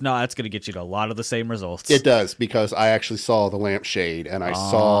that's going to get you to a lot of the same results. It does, because I actually saw the lampshade and I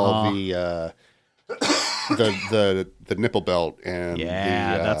saw the nipple belt and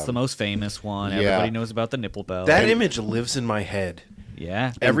that's the most famous one. Everybody knows about the nipple belt. That image lives in my head.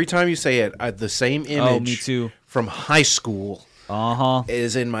 Yeah, every time you say it, the same image. Oh, me too. From high school.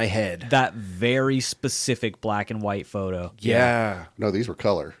 Is in my head. That very specific black and white photo. Yeah. No, these were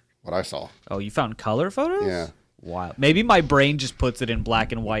color. What I saw. Oh, you found color photos? Yeah. Wow. Maybe my brain just puts it in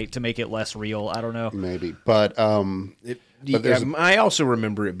black and white to make it less real. I don't know. Maybe, but I also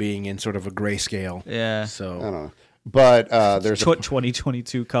remember it being in sort of a grayscale. Yeah. So I don't know. But there's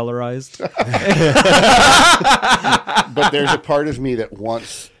 2022 colorized. But there's a part of me that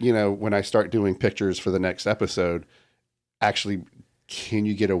wants, when I start doing pictures for the next episode, actually, can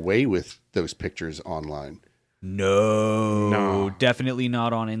you get away with those pictures online? No, definitely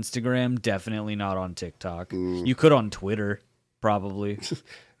not on Instagram. Definitely not on TikTok. You could on Twitter, probably.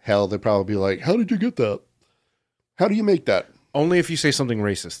 Hell, they'd probably be like, "How did you get that? How do you make that?" Only if you say something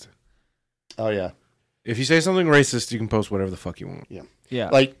racist. Oh yeah. If you say something racist, you can post whatever the fuck you want. Yeah. Yeah.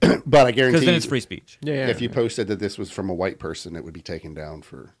 But I guarantee, because then it's free speech. Yeah. If you posted that this was from a white person, it would be taken down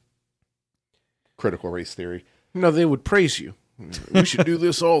for critical race theory. No, they would praise you. We should do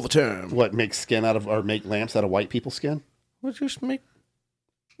this all the time. What, make lamps out of white people's skin? Well, just the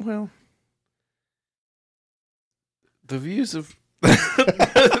views of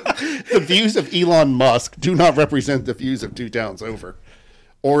the views of Elon Musk do not represent the views of Two Towns Over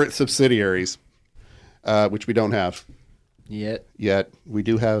or its subsidiaries, which we don't have yet. We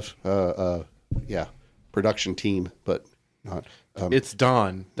do have production team, but not. It's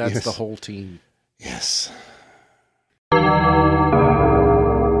Don. That's yes. the whole team. Yes.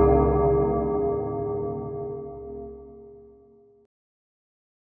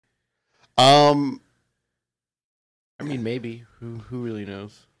 I mean, maybe. Who really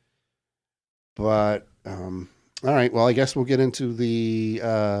knows? But all right. Well, I guess we'll get into the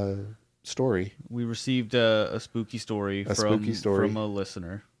story. We received a spooky story from a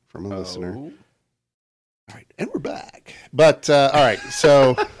listener. All right, and we're back. But all right,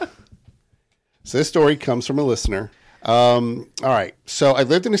 so this story comes from a listener. All right, so I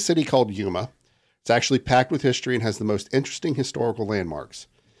lived in a city called Yuma. It's actually packed with history and has the most interesting historical landmarks.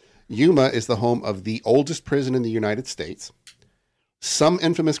 Yuma is the home of the oldest prison in the United States. Some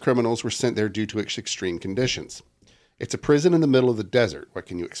infamous criminals were sent there due to its extreme conditions. It's a prison in the middle of the desert. What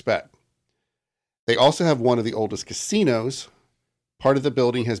can you expect? They also have one of the oldest casinos. Part of the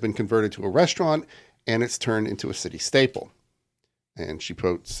building has been converted to a restaurant, and it's turned into a city staple. And she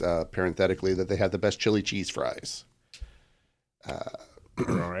quotes parenthetically that they have the best chili cheese fries.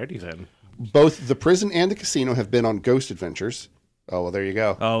 Alrighty then. Both the prison and the casino have been on ghost adventures. Oh, well, there you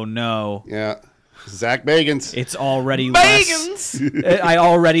go. Oh, no. Yeah. Zach Bagans. It's already less. I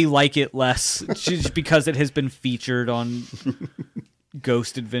already like it less just because it has been featured on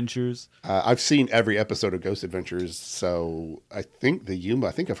Ghost Adventures. I've seen every episode of Ghost Adventures, so I think the Yuma,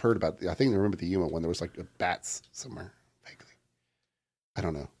 I remember the Yuma one. There was like bats somewhere, vaguely. I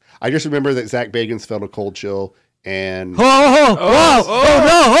don't know. I just remember that Zach Bagans felt a cold chill and...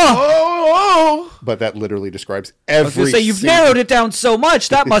 But that literally describes every... I was going to say, you've narrowed it down so much,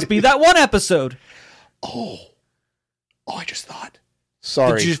 that must be that one episode. Oh, I just thought.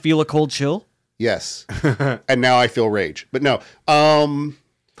 Sorry. Did you feel a cold chill? Yes. And now I feel rage. But no.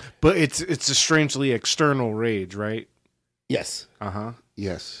 But it's a strangely external rage, right? Yes. Uh-huh.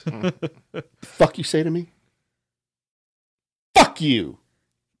 Yes. Fuck you say to me? Fuck you.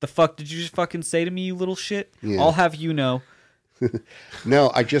 The fuck did you just fucking say to me, you little shit? Yeah. I'll have you know.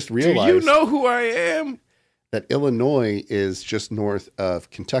 No, I just realized... Do you know who I am? That Illinois is just north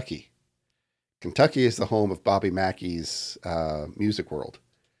of Kentucky. Kentucky is the home of Bobby Mackey's Music World,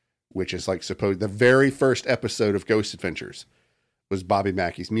 which is like the very first episode of Ghost Adventures was Bobby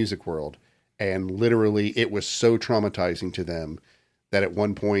Mackey's Music World. And literally it was so traumatizing to them that at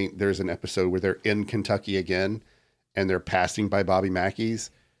one point there's an episode where they're in Kentucky again and they're passing by Bobby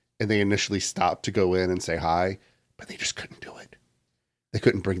Mackey's and they initially stopped to go in and say hi, but they just couldn't do it. They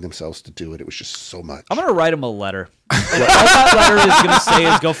couldn't bring themselves to do it. It was just so much. I'm going to write him a letter. And all that letter is going to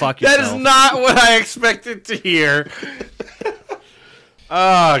say is go fuck yourself. That is not what I expected to hear.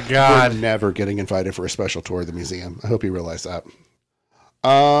 Oh, God. We're never getting invited for a special tour of the museum. I hope you realize that.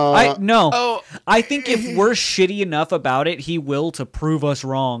 I think if we're shitty enough about it, he will to prove us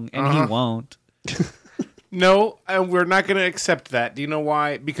wrong, and he won't. No, we're not going to accept that. Do you know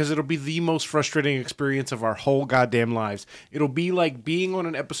why? Because it'll be the most frustrating experience of our whole goddamn lives. It'll be like being on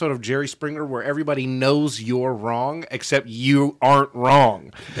an episode of Jerry Springer where everybody knows you're wrong, except you aren't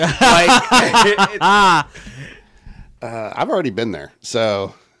wrong. I've already been there.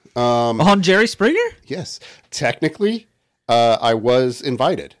 So on Jerry Springer? Yes. Technically, I was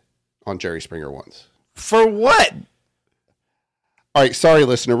invited on Jerry Springer once. For what? All right, sorry,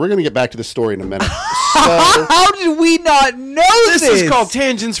 listener. We're going to get back to the story in a minute. How did we not know this? This is called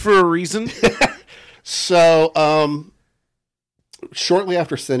Tangents for a reason. So, shortly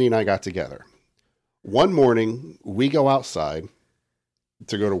after Cindy and I got together, one morning we go outside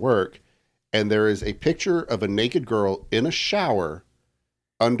to go to work, and there is a picture of a naked girl in a shower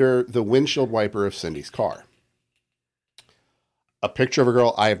under the windshield wiper of Cindy's car. A picture of a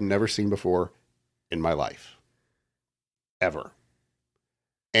girl I have never seen before in my life. Ever.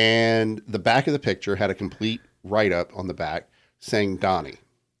 And the back of the picture had a complete write-up on the back saying Donnie.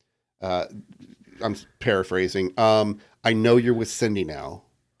 I'm paraphrasing. I know you're with Cindy now,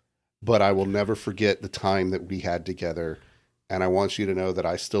 but I will never forget the time that we had together. And I want you to know that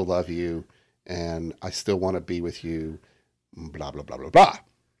I still love you and I still want to be with you. Blah, blah, blah, blah, blah.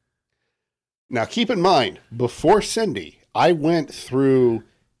 Now, keep in mind, before Cindy, I went through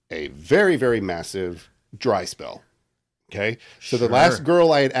a very, very massive dry spell. Okay. So the last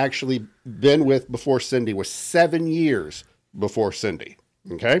girl I had actually been with before Cindy was 7 years before Cindy.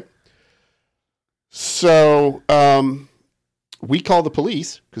 Okay. So, we call the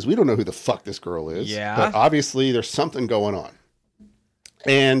police because we don't know who the fuck this girl is. Yeah. But obviously there's something going on.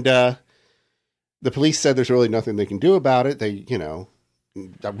 And, the police said there's really nothing they can do about it. They,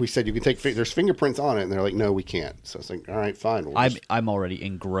 we said you can take, there's fingerprints on it. And they're like, no, we can't. So it's like, all right, fine. I'm already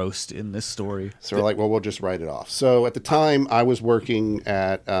engrossed in this story. So we're like, well, we'll just write it off. So at the time I was working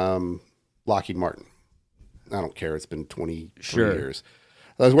at Lockheed Martin. I don't care. It's been 20 years.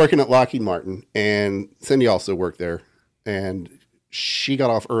 I was working at Lockheed Martin and Cindy also worked there and she got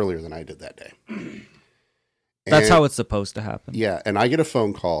off earlier than I did that day. That's how it's supposed to happen. Yeah. And I get a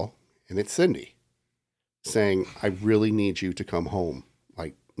phone call and it's Cindy saying, I really need you to come home.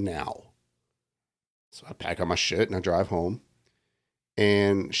 Like now. So I pack up my shit and I drive home.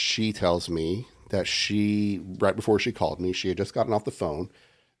 And she tells me that right before she called me, she had just gotten off the phone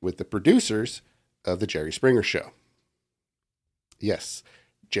with the producers of the Jerry Springer Show. Yes,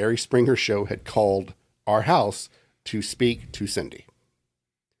 Jerry Springer Show had called our house to speak to Cindy.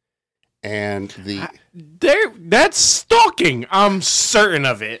 And that's stalking. I'm certain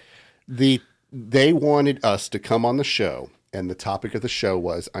of it. They wanted us to come on the show, and the topic of the show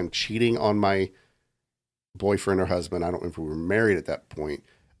was, I'm cheating on my boyfriend or husband, I don't know if we were married at that point,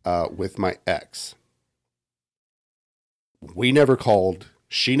 with my ex. She never called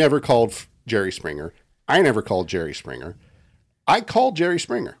Jerry Springer. I never called Jerry Springer. I called Jerry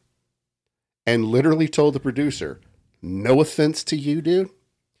Springer and literally told the producer, no offense to you, dude,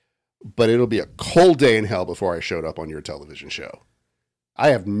 but it'll be a cold day in hell before I showed up on your television show. I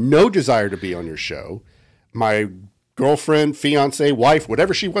have no desire to be on your show. My girlfriend, fiance, wife,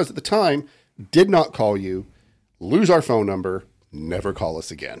 whatever she was at the time, did not call you. Lose our phone number. Never call us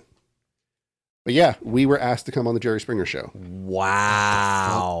again. But yeah, we were asked to come on the Jerry Springer Show.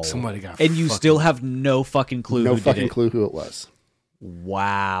 Wow. Somebody got And you still have no fucking clue no fucking clue who it was.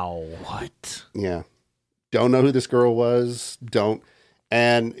 Wow. What? Yeah. Don't know who this girl was. Don't.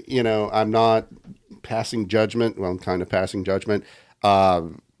 And, I'm not passing judgment. Well, I'm kind of passing judgment.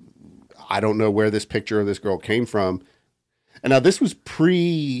 I don't know where this picture of this girl came from. And now this was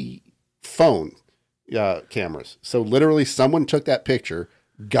pre-phone cameras. So literally someone took that picture,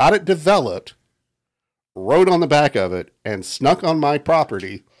 got it developed, wrote on the back of it, and snuck on my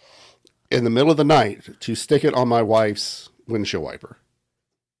property in the middle of the night to stick it on my wife's windshield wiper.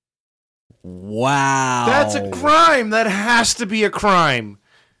 Wow. That's a crime. That has to be a crime.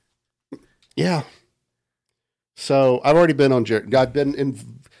 Yeah. So I've already been on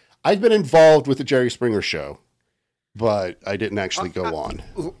I've been involved with the Jerry Springer Show, but I didn't actually go on.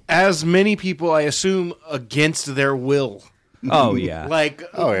 As many people, I assume, against their will. Oh yeah.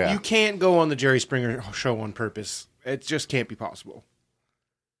 You can't go on the Jerry Springer Show on purpose. It just can't be possible.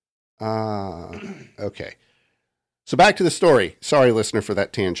 Okay. So back to the story. Sorry, listener, for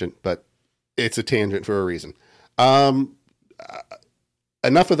that tangent, but it's a tangent for a reason.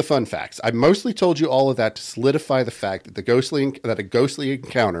 Enough of the fun facts. I mostly told you all of that to solidify the fact that a ghostly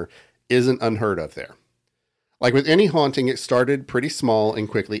encounter isn't unheard of there. Like with any haunting, it started pretty small and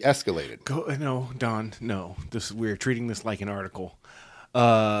quickly escalated. No, Don, no. We're treating this like an article.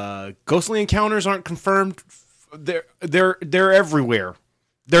 Ghostly encounters aren't confirmed. They're everywhere.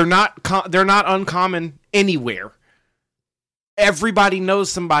 They're not uncommon anywhere. Everybody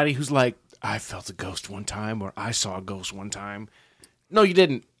knows somebody who's like, I felt a ghost one time, or I saw a ghost one time. No, you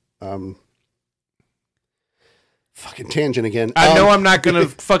didn't. Fucking tangent again. I know I'm not going to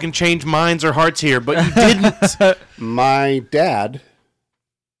fucking change minds or hearts here, but you didn't. My dad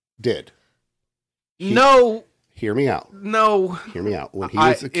did. No. Hear me out. No. Hear me out. When he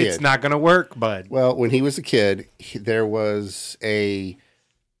was a kid. It's not going to work, bud. Well, when he was a kid, there was a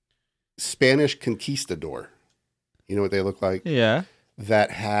Spanish conquistador. You know what they look like? Yeah.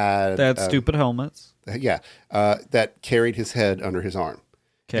 That had... They had stupid helmets. Yeah. That carried his head under his arm.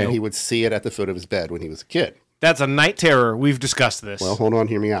 Okay. And he would see it at the foot of his bed when he was a kid. That's a night terror. We've discussed this. Well, hold on.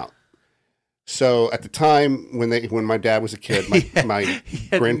 Hear me out. So at the time when my dad was a kid, my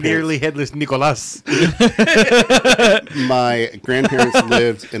grandparents... Nearly headless Nicolas. My grandparents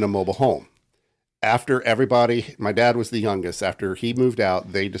lived in a mobile home. After everybody... My dad was the youngest. After he moved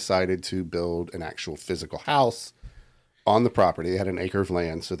out, they decided to build an actual physical house on the property. They had an acre of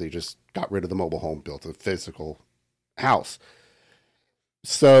land, so they just got rid of the mobile home, built a physical house.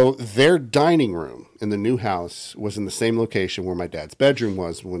 So their dining room in the new house was in the same location where my dad's bedroom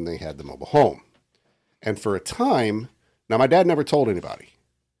was when they had the mobile home. And for a time, now my dad never told anybody,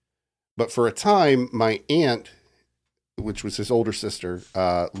 but for a time, my aunt, which was his older sister,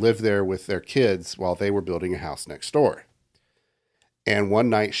 lived there with their kids while they were building a house next door. And one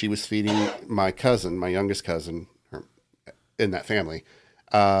night she was feeding my cousin, my youngest cousin in that family,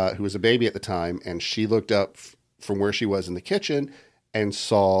 who was a baby at the time. And she looked up from where she was in the kitchen and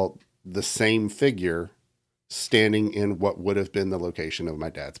saw the same figure standing in what would have been the location of my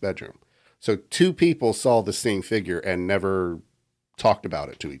dad's bedroom. So two people saw the same figure and never talked about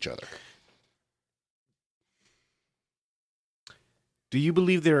it to each other. Do you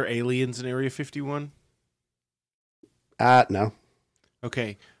believe there are aliens in Area 51? No.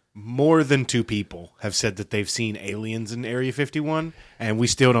 Okay. More than two people have said that they've seen aliens in Area 51, and we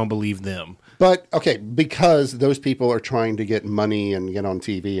still don't believe them. But, okay, because those people are trying to get money and get on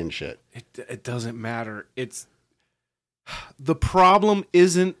TV and shit. It doesn't matter. The problem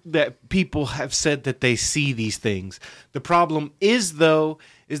isn't that people have said that they see these things. The problem is that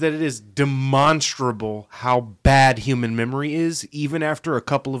it is demonstrable how bad human memory is, even after a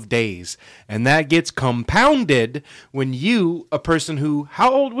couple of days. And that gets compounded when a person who...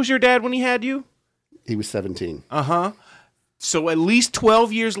 How old was your dad when he had you? He was 17. Uh-huh. So at least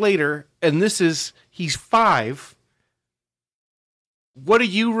 12 years later, and he's 5... What do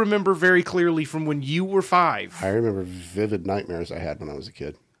you remember very clearly from when you were 5? I remember vivid nightmares I had when I was a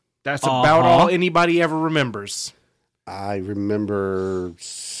kid. That's about all anybody ever remembers. I remember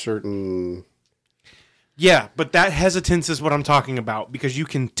certain... Yeah, but that hesitance is what I'm talking about, because you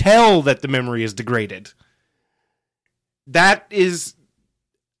can tell that the memory is degraded. That is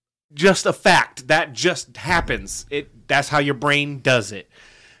just a fact. That just happens. That's how your brain does it.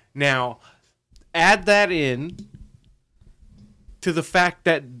 Now, add that in to the fact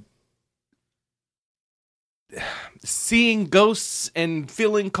that seeing ghosts and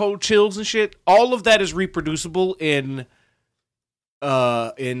feeling cold chills and shit, all of that is reproducible in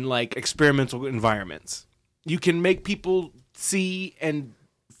like experimental environments. You can make people see and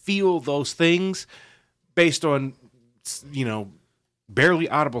feel those things based on, barely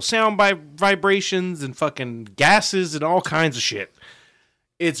audible sound vibrations and fucking gases and all kinds of shit.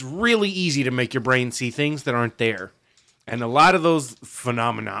 It's really easy to make your brain see things that aren't there. And a lot of those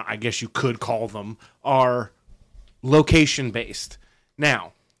phenomena, I guess you could call them, are location-based.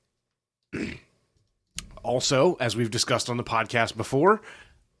 Now, also, as we've discussed on the podcast before,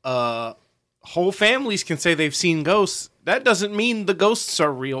 whole families can say they've seen ghosts. That doesn't mean the ghosts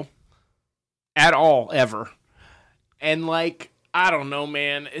are real at all, ever. And, I don't know,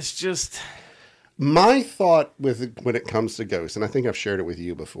 man. It's just... My thought when it comes to ghosts, and I think I've shared it with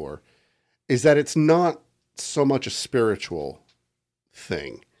you before, is that it's not so much a spiritual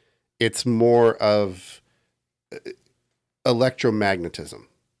thing. It's more of electromagnetism.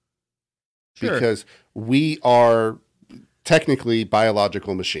 Sure. Because we are technically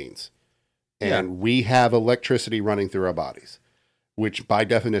biological machines. And we have electricity running through our bodies, which by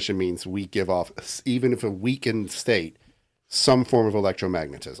definition means we give off, even if a weakened state, some form of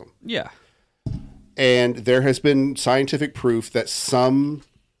electromagnetism. Yeah. And there has been scientific proof that some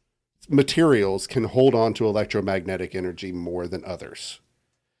materials can hold on to electromagnetic energy more than others.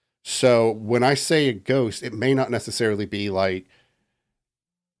 So when I say a ghost, it may not necessarily be like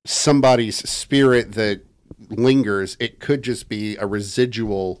somebody's spirit that lingers. It could just be a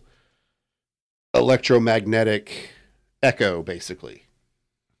residual electromagnetic echo, basically.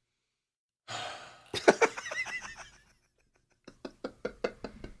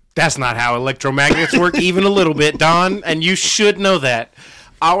 That's not how electromagnets work even a little bit, Don, and you should know that.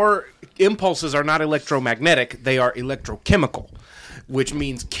 Our impulses are not electromagnetic, they are electrochemical, which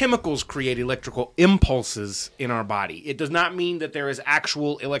means chemicals create electrical impulses in our body. It does not mean that there is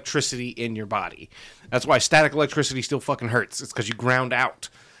actual electricity in your body. That's why static electricity still fucking hurts. It's because you ground out.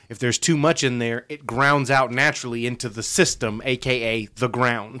 If there's too much in there, it grounds out naturally into the system, aka the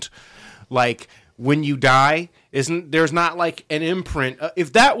ground. Like, when you die, there's not like an imprint.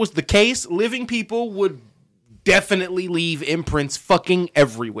 If that was the case, living people would definitely leave imprints fucking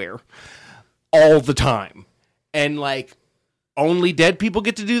everywhere all the time. And like, only dead people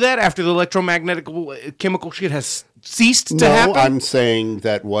get to do that after the electromagnetic chemical shit has ceased to happen? No, I'm saying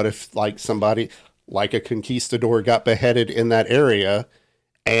that what if like somebody like a conquistador got beheaded in that area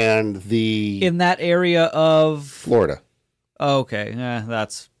and in that area of Florida. Okay,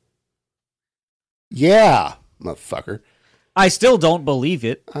 that's... Yeah, motherfucker. I still don't believe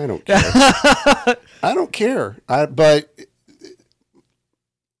it. I don't care. I don't care. But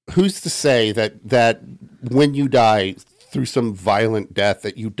who's to say that when you die through some violent death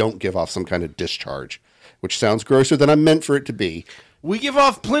that you don't give off some kind of discharge, which sounds grosser than I meant for it to be. We give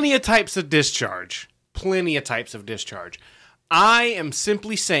off plenty of types of discharge. Plenty of types of discharge. I am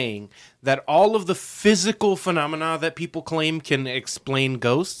simply saying that all of the physical phenomena that people claim can explain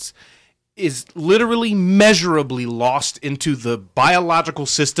ghosts is literally measurably lost into the biological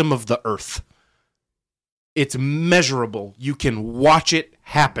system of the earth. It's measurable. You can watch it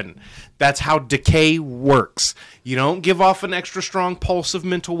happen. That's how decay works. You don't give off an extra strong pulse of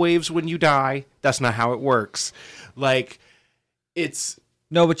mental waves when you die. That's not how it works. Like, it's...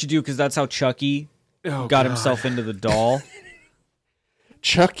 No, but you do, because that's how Chucky got himself into the doll.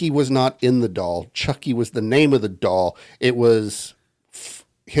 Chucky was not in the doll. Chucky was the name of the doll. It was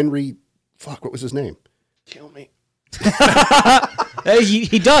Henry... Fuck, what was his name? Kill me.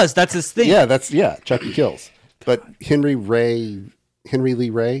 He does. That's his thing. Yeah, Chucky kills. But Henry Lee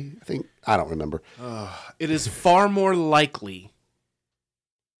Ray, I think. I don't remember. It is far more likely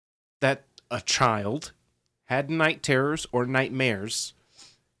that a child had night terrors or nightmares,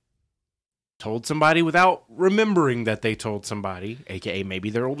 told somebody without remembering that they told somebody, aka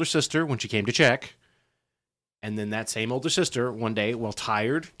maybe their older sister when she came to check. And then that same older sister, one day, while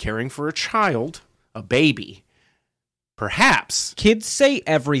tired, caring for a child, a baby, perhaps... Kids say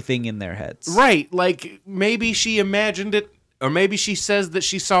everything in their heads. Right, like maybe she imagined it, or maybe she says that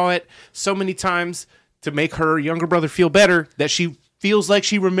she saw it so many times to make her younger brother feel better that she feels like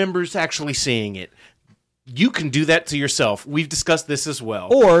she remembers actually seeing it. You can do that to yourself. We've discussed this as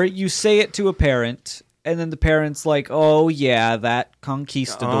well. Or you say it to a parent... And then the parent's like, oh, yeah, that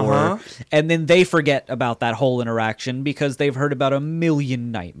conquistador. Uh-huh. And then they forget about that whole interaction because they've heard about a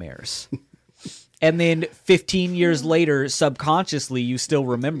million nightmares. And then 15 years later, subconsciously, you still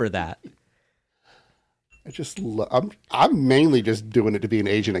remember that. I'm mainly just doing it to be an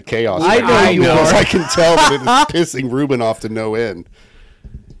agent of chaos. I know. Because I can tell that it is pissing Ruben off to no end.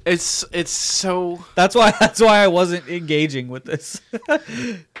 It's so... That's why I wasn't engaging with this.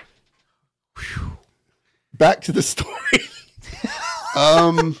 Back to the story.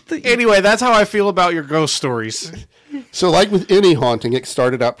 Anyway, that's how I feel about your ghost stories. So like with any haunting, it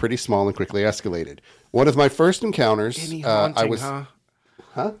started out pretty small and quickly escalated. One of my first encounters, any haunting, I was...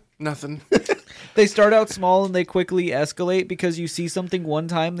 Huh? Nothing. They start out small and they quickly escalate because you see something one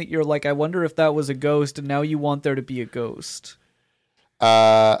time that you're like, I wonder if that was a ghost, and now you want there to be a ghost.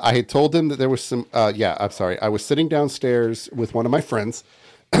 I had told them that there was some... I was sitting downstairs with one of my friends.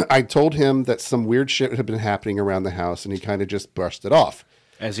 I told him that some weird shit had been happening around the house, and he kind of just brushed it off.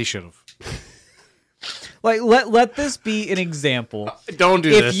 As he should have. Like, let this be an example. Don't do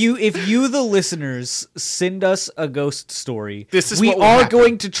this. If you, the listeners, send us a ghost story, we are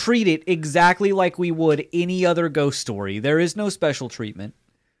going to treat it exactly like we would any other ghost story. There is no special treatment.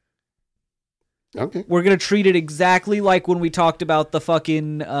 Okay. We're going to treat it exactly like when we talked about the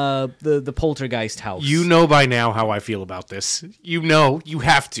fucking, the poltergeist house. You know by now how I feel about this. You know, you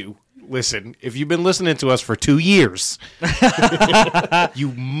have to. Listen, if you've been listening to us for 2 years,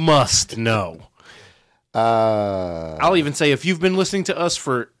 you must know. I'll even say if you've been listening to us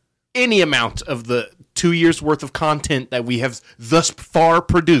for any amount of the 2 years worth of content that we have thus far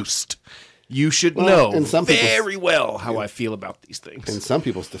produced, you should know very well how I feel about these things. In some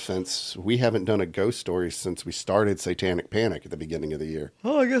people's defense, we haven't done a ghost story since we started Satanic Panic at the beginning of the year.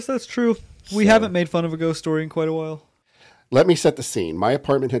 Oh, I guess that's true. We haven't made fun of a ghost story in quite a while. Let me set the scene. My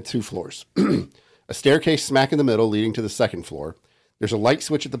apartment had 2 floors. A staircase smack in the middle leading to the second floor. There's a light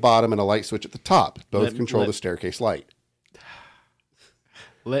switch at the bottom and a light switch at the top. Both control the staircase light.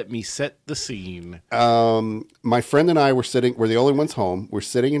 Let me set the scene. My friend and I we're the only ones home. We're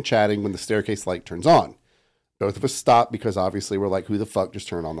sitting and chatting when the staircase light turns on. Both of us stop because obviously we're like, who the fuck just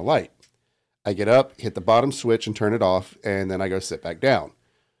turned on the light? I get up, hit the bottom switch and turn it off, and then I go sit back down.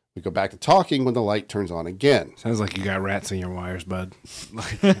 We go back to talking when the light turns on again. Sounds like you got rats in your wires, bud.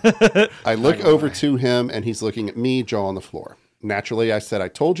 I look over to him, and he's looking at me, jaw on the floor. Naturally, I said, I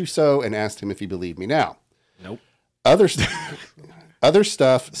told you so, and asked him if he believed me now. Nope. Other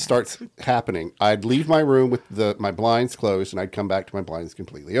stuff starts happening. I'd leave my room with my blinds closed, and I'd come back to my blinds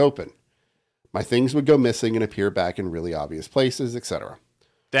completely open. My things would go missing and appear back in really obvious places, etc.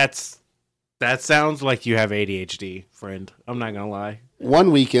 That sounds like you have ADHD, friend. I'm not going to lie.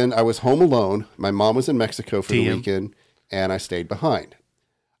 One weekend, I was home alone. My mom was in Mexico for the weekend, and I stayed behind.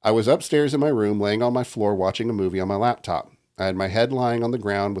 I was upstairs in my room, laying on my floor, watching a movie on my laptop. I had my head lying on the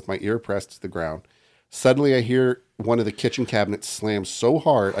ground with my ear pressed to the ground. Suddenly, I hear one of the kitchen cabinets slam so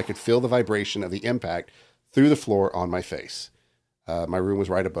hard, I could feel the vibration of the impact through the floor on my face. My room was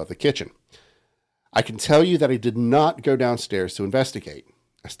right above the kitchen. I can tell you that I did not go downstairs to investigate.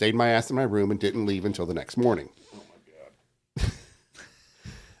 I stayed my ass in my room and didn't leave until the next morning. Oh my God.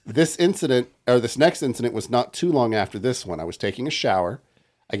 This next incident was not too long after this one. I was taking a shower.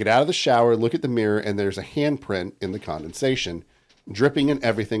 I get out of the shower, look at the mirror, and there's a handprint in the condensation, dripping and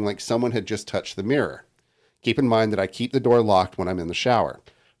everything like someone had just touched the mirror. Keep in mind that I keep the door locked when I'm in the shower.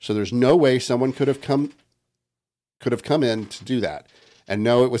 So there's no way someone could have come in to do that. And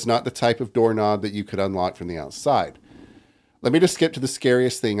no, it was not the type of doorknob that you could unlock from the outside. Let me just skip to the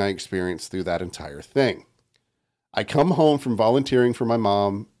scariest thing I experienced through that entire thing. I come home from volunteering for my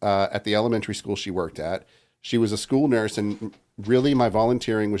mom at the elementary school she worked at. She was a school nurse, and really my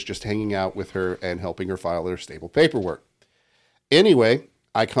volunteering was just hanging out with her and helping her file her stable paperwork. Anyway,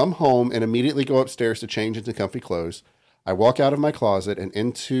 I come home and immediately go upstairs to change into comfy clothes. I walk out of my closet and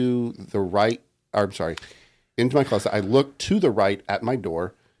into my closet. I look to the right at my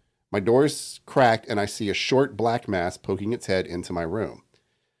door. My door is cracked, and I see a short black mass poking its head into my room.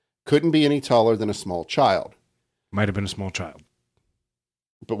 Couldn't be any taller than a small child. Might have been a small child.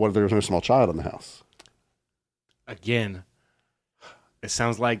 But what if there was no small child in the house? Again, it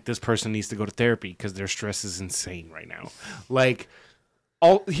sounds like this person needs to go to therapy because their stress is insane right now. Like,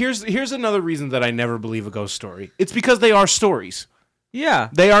 here's another reason that I never believe a ghost story. It's because they are stories. Yeah.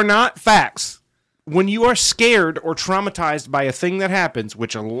 They are not facts. When you are scared or traumatized by a thing that happens,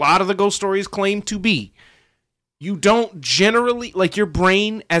 which a lot of the ghost stories claim to be, you don't generally, like your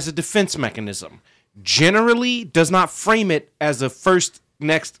brain as a defense mechanism, generally does not frame it as a first,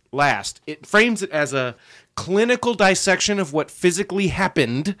 next, last. It frames it as a clinical dissection of what physically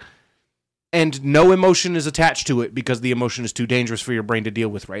happened, and no emotion is attached to it because the emotion is too dangerous for your brain to deal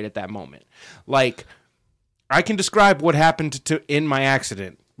with right at that moment. Like, I can describe what happened in my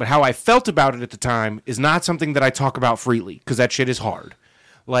accident, but how I felt about it at the time is not something that I talk about freely because that shit is hard.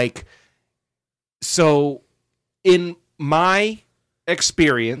 Like, so in my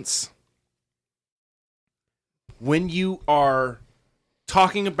experience, when you are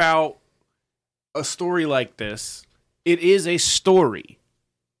talking about a story like this, it is a story.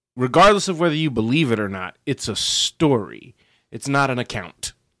 Regardless of whether you believe it or not, it's a story. It's not an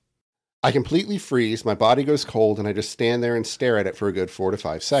account. I completely freeze, my body goes cold, and I just stand there and stare at it for a good 4 to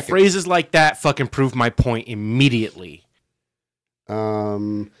 5 seconds. Phrases like that fucking prove my point immediately.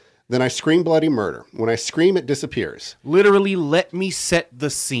 Then I scream bloody murder. When I scream, it disappears. Literally, let me set the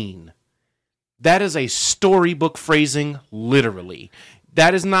scene. That is a storybook phrasing, literally.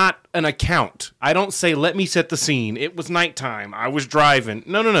 That is not an account. I don't say, let me set the scene. It was nighttime. I was driving.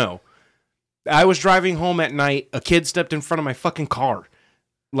 No. I was driving home at night. A kid stepped in front of my fucking car.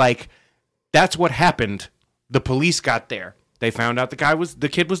 Like, that's what happened. The police got there. They found out the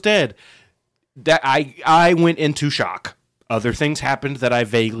kid was dead. That I went into shock. Other things happened that I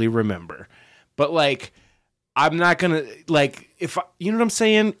vaguely remember. But like, I'm not gonna you know what I'm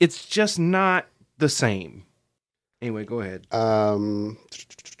saying? It's just not the same. Anyway, go ahead.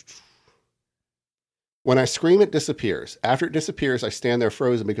 When I scream, it disappears. After it disappears, I stand there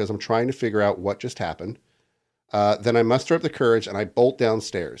frozen because I'm trying to figure out what just happened. Then I muster up the courage and I bolt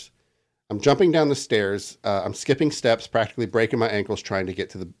downstairs. I'm jumping down the stairs. I'm skipping steps, practically breaking my ankles, trying to get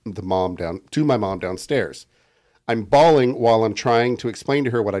to my mom downstairs. I'm bawling while I'm trying to explain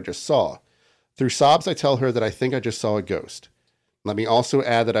to her what I just saw. Through sobs, I tell her that I think I just saw a ghost. Let me also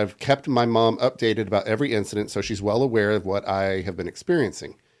add that I've kept my mom updated about every incident, so she's well aware of what I have been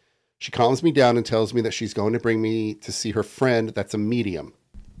experiencing. She calms me down and tells me that she's going to bring me to see her friend that's a medium.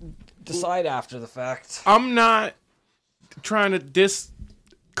 Decide after the fact. I'm not trying to diss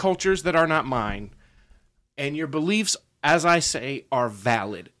cultures that are not mine. And your beliefs as I say, are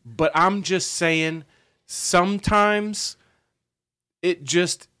valid. But I'm just saying sometimes it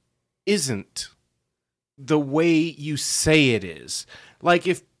just isn't the way you say it is. Like,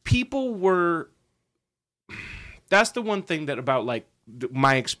 if people were... That's the one thing that about, like,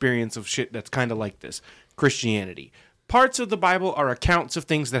 my experience of shit that's kind of like this. Christianity. Parts of the Bible are accounts of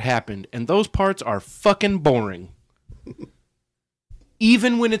things that happened, and those parts are fucking boring.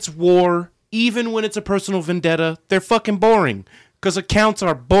 Even when it's war, even when it's a personal vendetta, they're fucking boring. Because accounts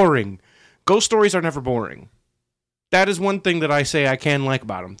are boring. Ghost stories are never boring. That is one thing that I say I can like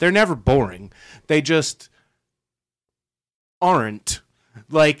about them. They're never boring. They just aren't.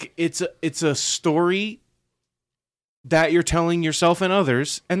 Like, it's a story that you're telling yourself and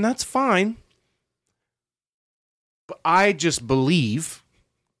others, and that's fine. But I just believe,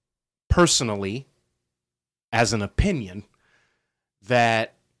 personally, as an opinion,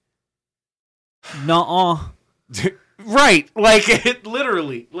 that... Nuh-uh. Right. Like, it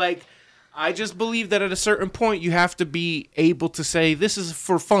literally. Like, I just believe that at a certain point, you have to be able to say, this is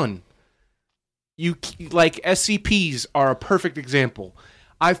for fun. Like, SCPs are a perfect example.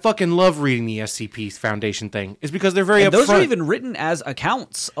 I fucking love reading the SCP Foundation thing. It's because they're very upfront. Those are even written as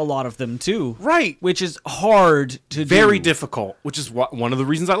accounts, a lot of them, too. Right. Which is hard to do. Very difficult, which is one of the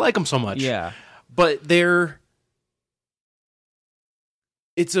reasons I like them so much. Yeah. But they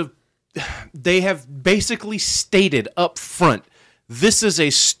have basically stated up front, this is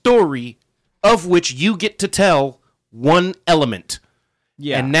a story of which you get to tell one element.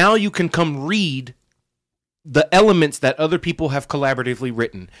 Yeah. And now you can come read the elements that other people have collaboratively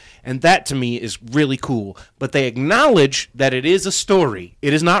written. And that, to me, is really cool. But they acknowledge that it is a story.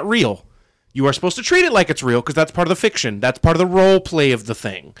 It is not real. You are supposed to treat it like it's real because that's part of the fiction. That's part of the role play of the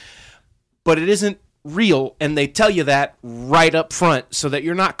thing. But it isn't real, and they tell you that right up front so that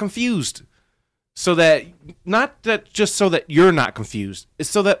you're not confused. So that, not that just so that you're not confused, it's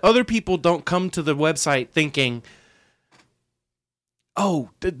so that other people don't come to the website thinking,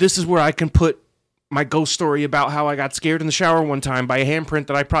 oh, this is where I can put my ghost story about how I got scared in the shower one time by a handprint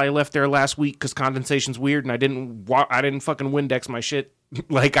that I probably left there last week because condensation's weird and I didn't fucking Windex my shit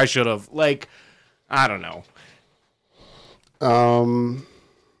like I should have. Like, I don't know.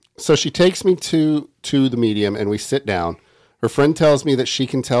 So she takes me to the medium and we sit down. Her friend tells me that she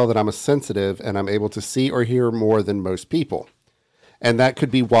can tell that I'm a sensitive and I'm able to see or hear more than most people. And that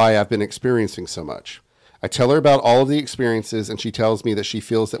could be why I've been experiencing so much. I tell her about all of the experiences and she tells me that she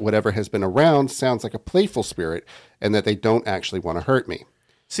feels that whatever has been around sounds like a playful spirit and that they don't actually want to hurt me.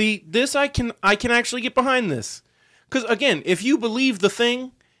 See, this I can actually get behind this. Because again, if you believe the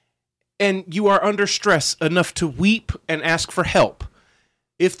thing and you are under stress enough to weep and ask for help,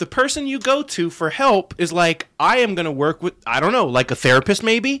 if the person you go to for help is like, I am going to work with, I don't know, like a therapist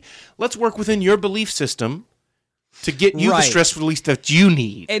maybe, let's work within your belief system to get you the stress release that you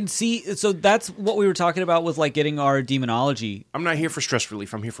need. And see, so that's what we were talking about with like getting our demonology. I'm not here for stress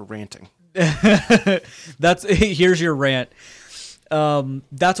relief. I'm here for ranting. Here's your rant.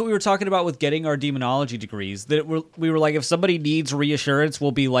 That's what we were talking about with getting our demonology degrees. That we were like, if somebody needs reassurance,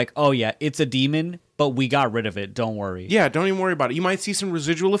 we'll be like, oh yeah, it's a demon, but we got rid of it. Don't worry. Yeah, don't even worry about it. You might see some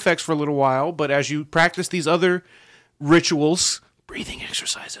residual effects for a little while, but as you practice these other rituals, breathing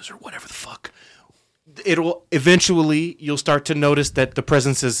exercises or whatever the fuck, you'll start to notice that the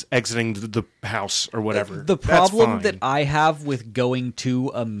presence is exiting the house or whatever. The problem that I have with going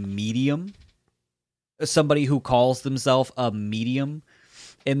to a medium, somebody who calls themselves a medium,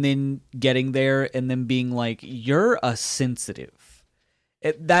 and then getting there and then being like, you're a sensitive.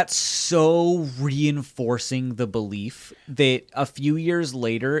 That's so reinforcing the belief that a few years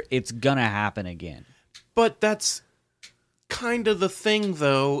later, it's gonna happen again. But that's kind of the thing,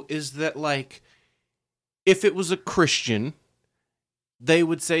 though, is that, like, if it was a Christian, they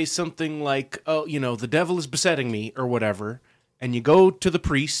would say something like, oh, the devil is besetting me or whatever. And you go to the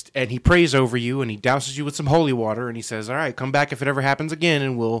priest and he prays over you and he douses you with some holy water and he says, all right, come back if it ever happens again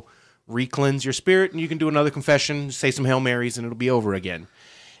and we'll re-cleanse your spirit and you can do another confession, say some Hail Marys and it'll be over again.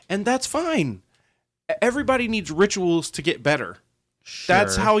 And that's fine. Everybody needs rituals to get better. Sure.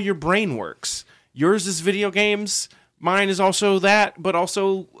 That's how your brain works. Yours is video games. Mine is also that, but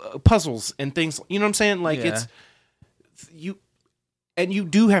also puzzles and things. You know what I'm saying? Like, yeah. And you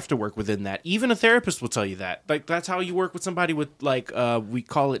do have to work within that. Even a therapist will tell you that. Like, that's how you work with somebody with, like, we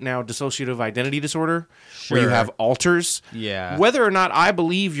call it now dissociative identity disorder, sure, where you have alters. Yeah. Whether or not I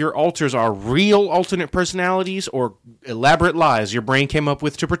believe your alters are real alternate personalities or elaborate lies your brain came up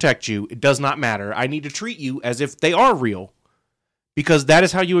with to protect you, it does not matter. I need to treat you as if they are real because that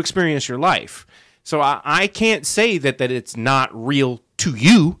is how you experience your life. So I can't say that it's not real to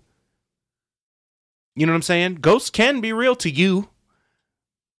you. You know what I'm saying? Ghosts can be real to you,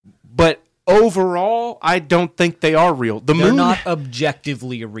 but overall, I don't think they are real. They're not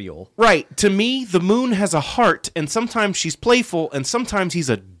objectively real. Right. To me, the moon has a heart, and sometimes she's playful, and sometimes he's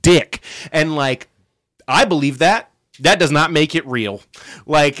a dick. And, like, I believe that. That does not make it real.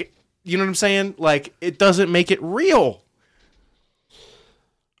 Like, you know what I'm saying? Like, it doesn't make it real.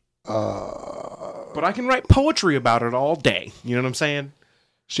 But I can write poetry about it all day. You know what I'm saying?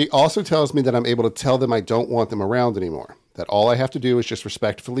 She also tells me that I'm able to tell them I don't want them around anymore. That all I have to do is just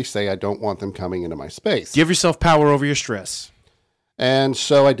respectfully say I don't want them coming into my space. Give yourself power over your stress. And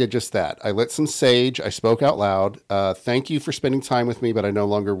so I did just that. I lit some sage. I spoke out loud. Thank you for spending time with me, but I no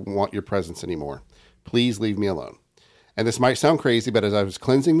longer want your presence anymore. Please leave me alone. And this might sound crazy, but as I was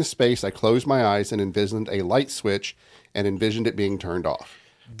cleansing the space, I closed my eyes and envisioned a light switch and envisioned it being turned off.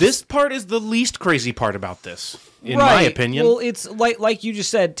 This part is the least crazy part about this, in my opinion. Well, it's like you just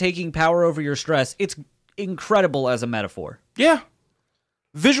said, taking power over your stress. It's incredible as a metaphor. Yeah.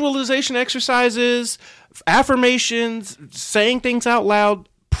 Visualization exercises, affirmations, saying things out loud,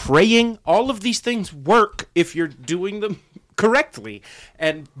 praying, all of these things work if you're doing them correctly.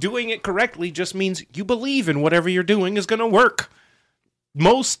 And doing it correctly just means you believe in whatever you're doing is going to work.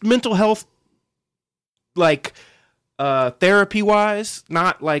 Most mental health, like, therapy-wise,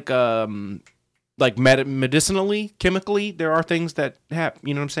 not like medicinally, chemically, there are things that happen,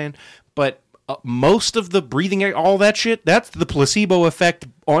 you know what I'm saying? But most of the breathing, all that shit, that's the placebo effect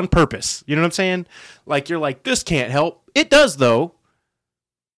on purpose. You know what I'm saying? Like, you're like, this can't help. It does, though.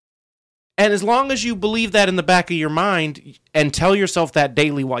 And as long as you believe that in the back of your mind and tell yourself that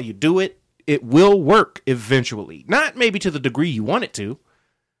daily while you do it, it will work eventually. Not maybe to the degree you want it to,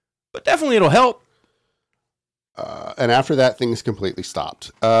 but definitely it'll help. And after that, things completely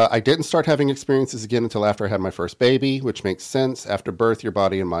stopped. I didn't start having experiences again until after I had my first baby, which makes sense. After birth, your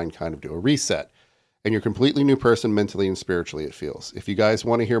body and mind kind of do a reset. And you're a completely new person mentally and spiritually, it feels. If you guys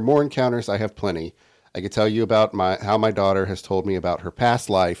want to hear more encounters, I have plenty. I could tell you about how my daughter has told me about her past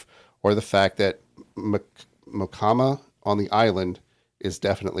life, or the fact that Mokama on the island is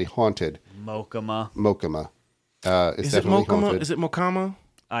definitely haunted. Mokama. Is definitely haunted. Is it Mokama?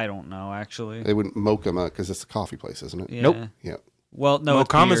 I don't know, actually. They wouldn't Mokama because it's a coffee place, isn't it? Yeah. Nope. Yeah. Well, no,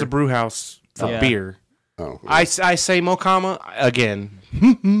 Mokama's a brew house for beer. Oh. Yeah. I say Mokama again.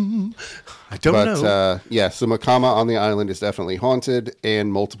 I don't know. So Mokama on the island is definitely haunted,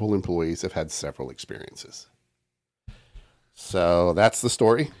 and multiple employees have had several experiences. So that's the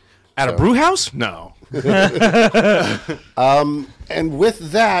story. At a brew house? No. And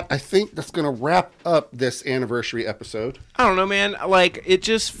with that, I think that's going to wrap up this anniversary episode. I don't know, man. Like, it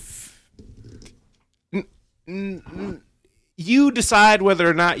just... You decide whether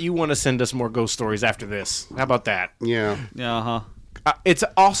or not you want to send us more ghost stories after this. How about that? Yeah. Uh-huh.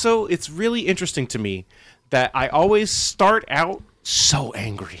 It's really interesting to me that I always start out so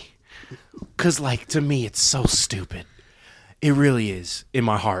angry. Because, like, to me, it's so stupid. It really is, in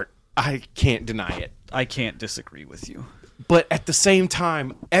my heart. I can't deny it. I can't disagree with you. But at the same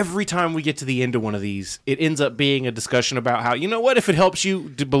time, every time we get to the end of one of these, it ends up being a discussion about how, you know what, if it helps you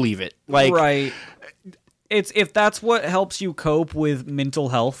to believe it. Like, right. It's if that's what helps you cope with mental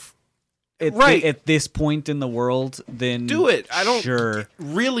health at this point in the world, then do it. I don't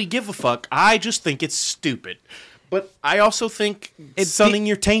really give a fuck. I just think it's stupid. But I also think sunning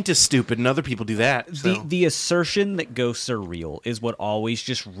your taint is stupid, and other people do that. So. The assertion that ghosts are real is what always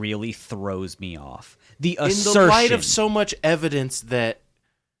just really throws me off. The assertion. In the light of so much evidence that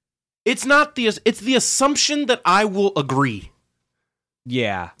it's the assumption that I will agree.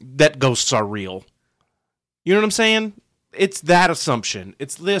 Yeah. That ghosts are real. You know what I'm saying? It's that assumption.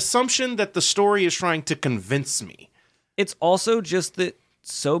 It's the assumption that the story is trying to convince me. It's also just that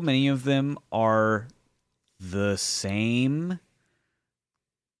so many of them are the same.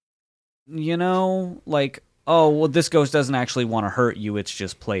 You know, like, oh, well, this ghost doesn't actually want to hurt you, it's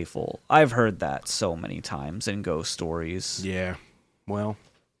just playful. I've heard that so many times in ghost stories. Yeah. Well,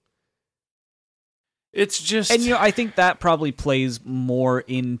 it's just... And, you know, I think that probably plays more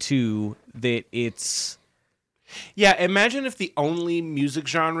into that it's... Yeah, imagine if the only music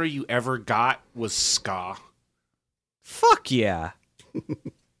genre you ever got was ska. Fuck yeah.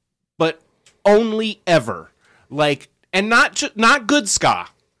 But only ever. Like, and not good ska.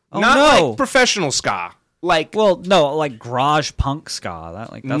 Oh, not no. like professional ska. Like, well, no, like garage punk ska.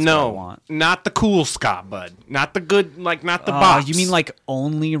 That's what I want. Not the cool ska, bud. Not the good, like, not the box. You mean like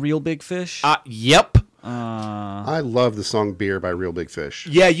only Real Big Fish? Yep. I love the song Beer by Real Big Fish.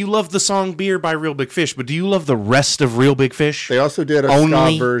 Yeah, you love the song Beer by Real Big Fish, but do you love the rest of Real Big Fish? They also did a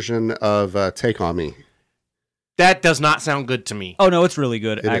ska version of Take On Me. That does not sound good to me. Oh, no, it's really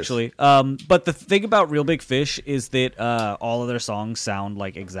good, actually. But the thing about Real Big Fish is that all of their songs sound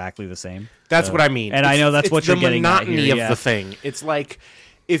like exactly the same. That's what I mean. And I know that's what you're getting at here. It's the monotony of the thing. It's like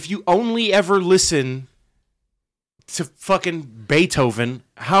if you only ever listen to fucking Beethoven,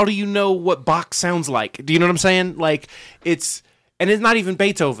 how do you know what Bach sounds like? Do you know what I'm saying? Like, and it's not even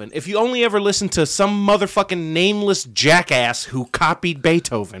Beethoven. If you only ever listen to some motherfucking nameless jackass who copied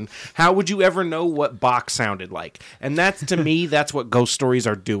Beethoven, how would you ever know what Bach sounded like? And that's, to me, that's what ghost stories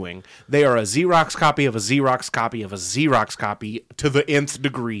are doing. They are a Xerox copy of a Xerox copy of a Xerox copy to the nth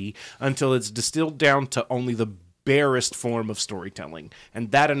degree until it's distilled down to only the barest form of storytelling.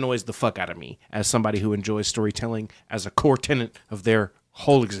 And that annoys the fuck out of me as somebody who enjoys storytelling as a core tenet of their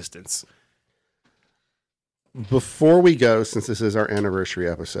whole existence. Before we go, since this is our anniversary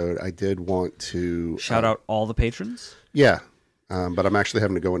episode, I did want to shout out all the patrons. Yeah, but I'm actually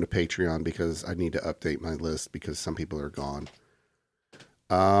having to go into Patreon because I need to update my list because some people are gone.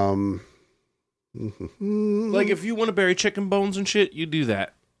 Like if you want to bury chicken bones and shit, you do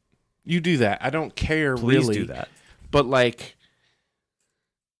that. You do that. I don't care. Please really do that. But like,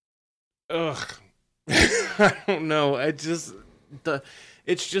 ugh, I don't know. I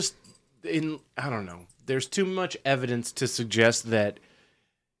don't know. There's too much evidence to suggest that,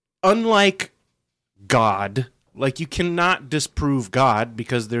 unlike God, like you cannot disprove God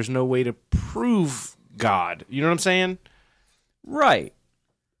because there's no way to prove God. You know what I'm saying? Right.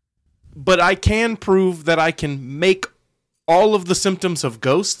 But I can prove that I can make all of the symptoms of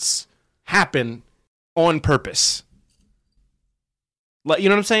ghosts happen on purpose. Like, you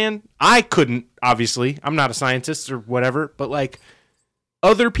know what I'm saying? I couldn't, obviously. I'm not a scientist or whatever, but like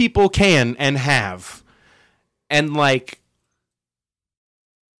other people can and have. And like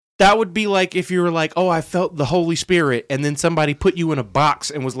that would be like if you were like, "Oh, I felt the Holy Spirit," and then somebody put you in a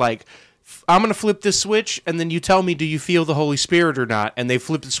box and was like, "I'm going to flip this switch," and then you tell me, "Do you feel the Holy Spirit or not?" And they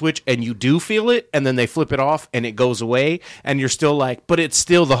flip the switch and you do feel it, and then they flip it off and it goes away, and you're still like, "But it's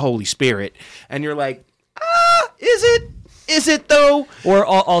still the Holy Spirit." And you're like, is it? Is it though? Or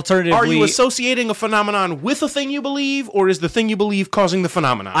alternatively, are you associating a phenomenon with a thing you believe, or is the thing you believe causing the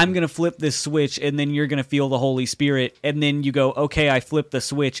phenomenon? I'm going to flip this switch, and then you're going to feel the Holy Spirit, and then you go, okay, I flipped the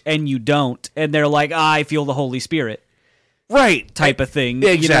switch, and you don't, and they're like, I feel the Holy Spirit. Right. Type of thing.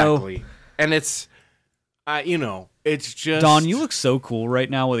 Exactly. You know? And it's, it's just... Don, you look so cool right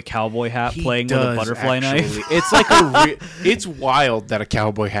now with a cowboy hat playing with a butterfly knife. It's like it's wild that a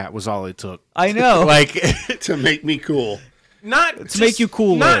cowboy hat was all it took. I know. Like to make me cool. Not to make you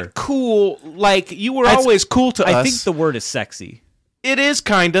cooler. Not cool. Like you were always cool to us. I think the word is sexy. It is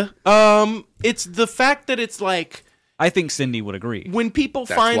kinda. It's the fact that it's like. I think Cindy would agree. When people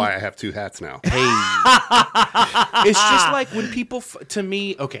That's find. why I have two hats now. Hey. It's just like when people. To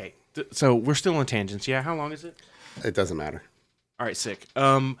me, okay. So we're still on tangents. Yeah. How long is it? It doesn't matter. All right. Sick.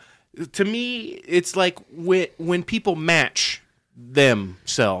 To me, it's like when people match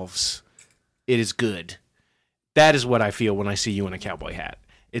themselves, it is good. That is what I feel when I see you in a cowboy hat.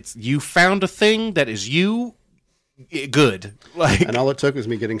 It's you found a thing that is you, good. Like, and all it took was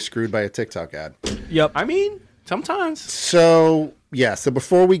me getting screwed by a TikTok ad. Yep. I mean, sometimes. So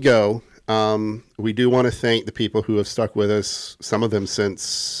before we go, we do want to thank the people who have stuck with us, some of them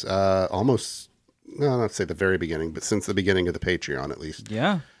since almost, no, not say the very beginning, but since the beginning of the Patreon at least.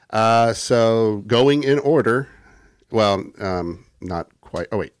 Yeah. So going in order, well, not quite.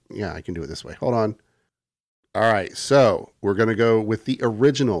 Oh, wait. Yeah, I can do it this way. Hold on. All right, so we're going to go with the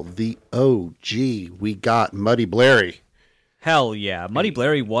original, the OG. We got Muddy Blairy. Hell yeah. Muddy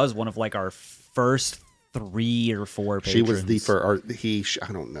Blairy was one of like our first 3 or 4 patrons. She was the first,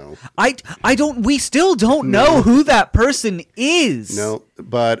 I don't know. We still don't know who that person is. No,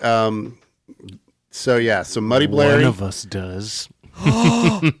 but, so Muddy Blairy. One of us does.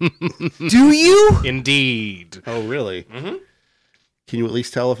 Do you? Indeed. Oh, really? Mm-hmm. Can you at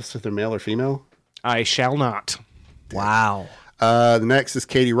least tell if they're male or female? I shall not. Wow. The next is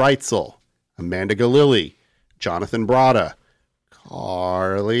Katie Reitzel, Amanda Galili, Jonathan Brada,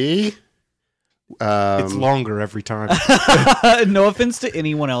 Carly. It's longer every time. No offense to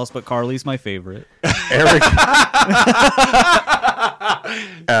anyone else, but Carly's my favorite.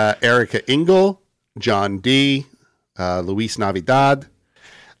 Erica Engel, John D., Luis Navidad,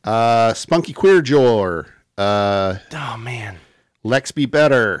 Spunky Queerjor, oh, man. Lex Be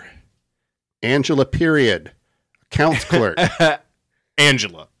Better, Angela Period, Accounts Clerk.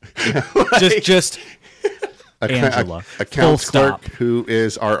 Angela. just Angela. Accounts Clerk, who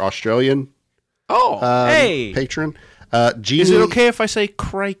is our Australian hey patron. Is it okay if I say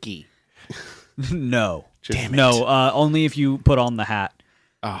crikey? No. Damn it. No, only if you put on the hat.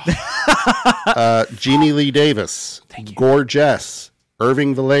 Jeannie Lee Davis, Gorgeous,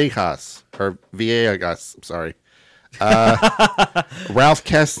 Irving Villegas, I'm sorry, Ralph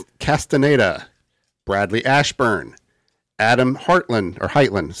Castaneda, Bradley Ashburn, Adam Heitland,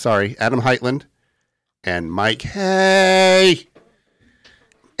 and Mike Hay.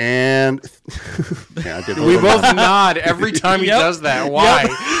 And we both nod every time he does that. Why?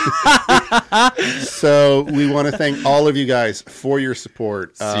 So we want to thank all of you guys for your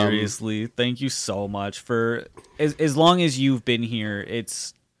support. Seriously, thank you so much for as long as you've been here.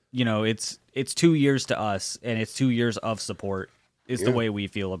 It's 2 years to us, and it's 2 years of support. Is the way we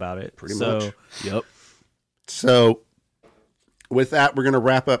feel about it. Pretty much. Yep. So with that, we're going to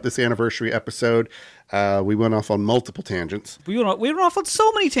wrap up this anniversary episode. We went off on multiple tangents. We went off on so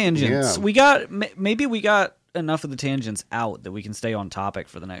many tangents. Yeah. Maybe we got enough of the tangents out that we can stay on topic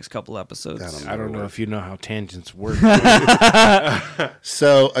for the next couple episodes. I don't know if you know how tangents work.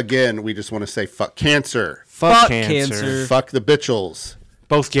 So again, we just want to say fuck cancer. Fuck cancer. Fuck the bitchels.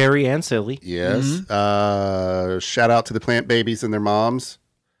 Both Gary and Silly. Yes. Mm-hmm. Shout out to the plant babies and their moms.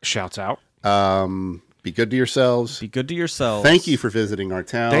 Shouts out. Be good to yourselves. Be good to yourselves. Thank you for visiting our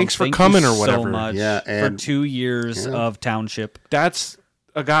town. Thanks for coming or whatever. So much for 2 years of township. That's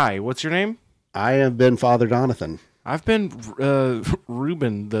a guy. What's your name? I have been Father Donathan. I've been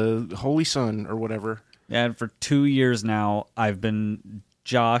Reuben, the Holy Son, or whatever. And for 2 years now, I've been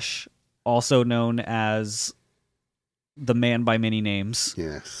Josh, also known as the man by many names.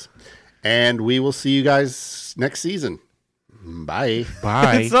 Yes. And we will see you guys next season. Bye.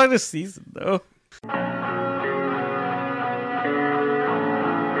 Bye. It's not a season, though.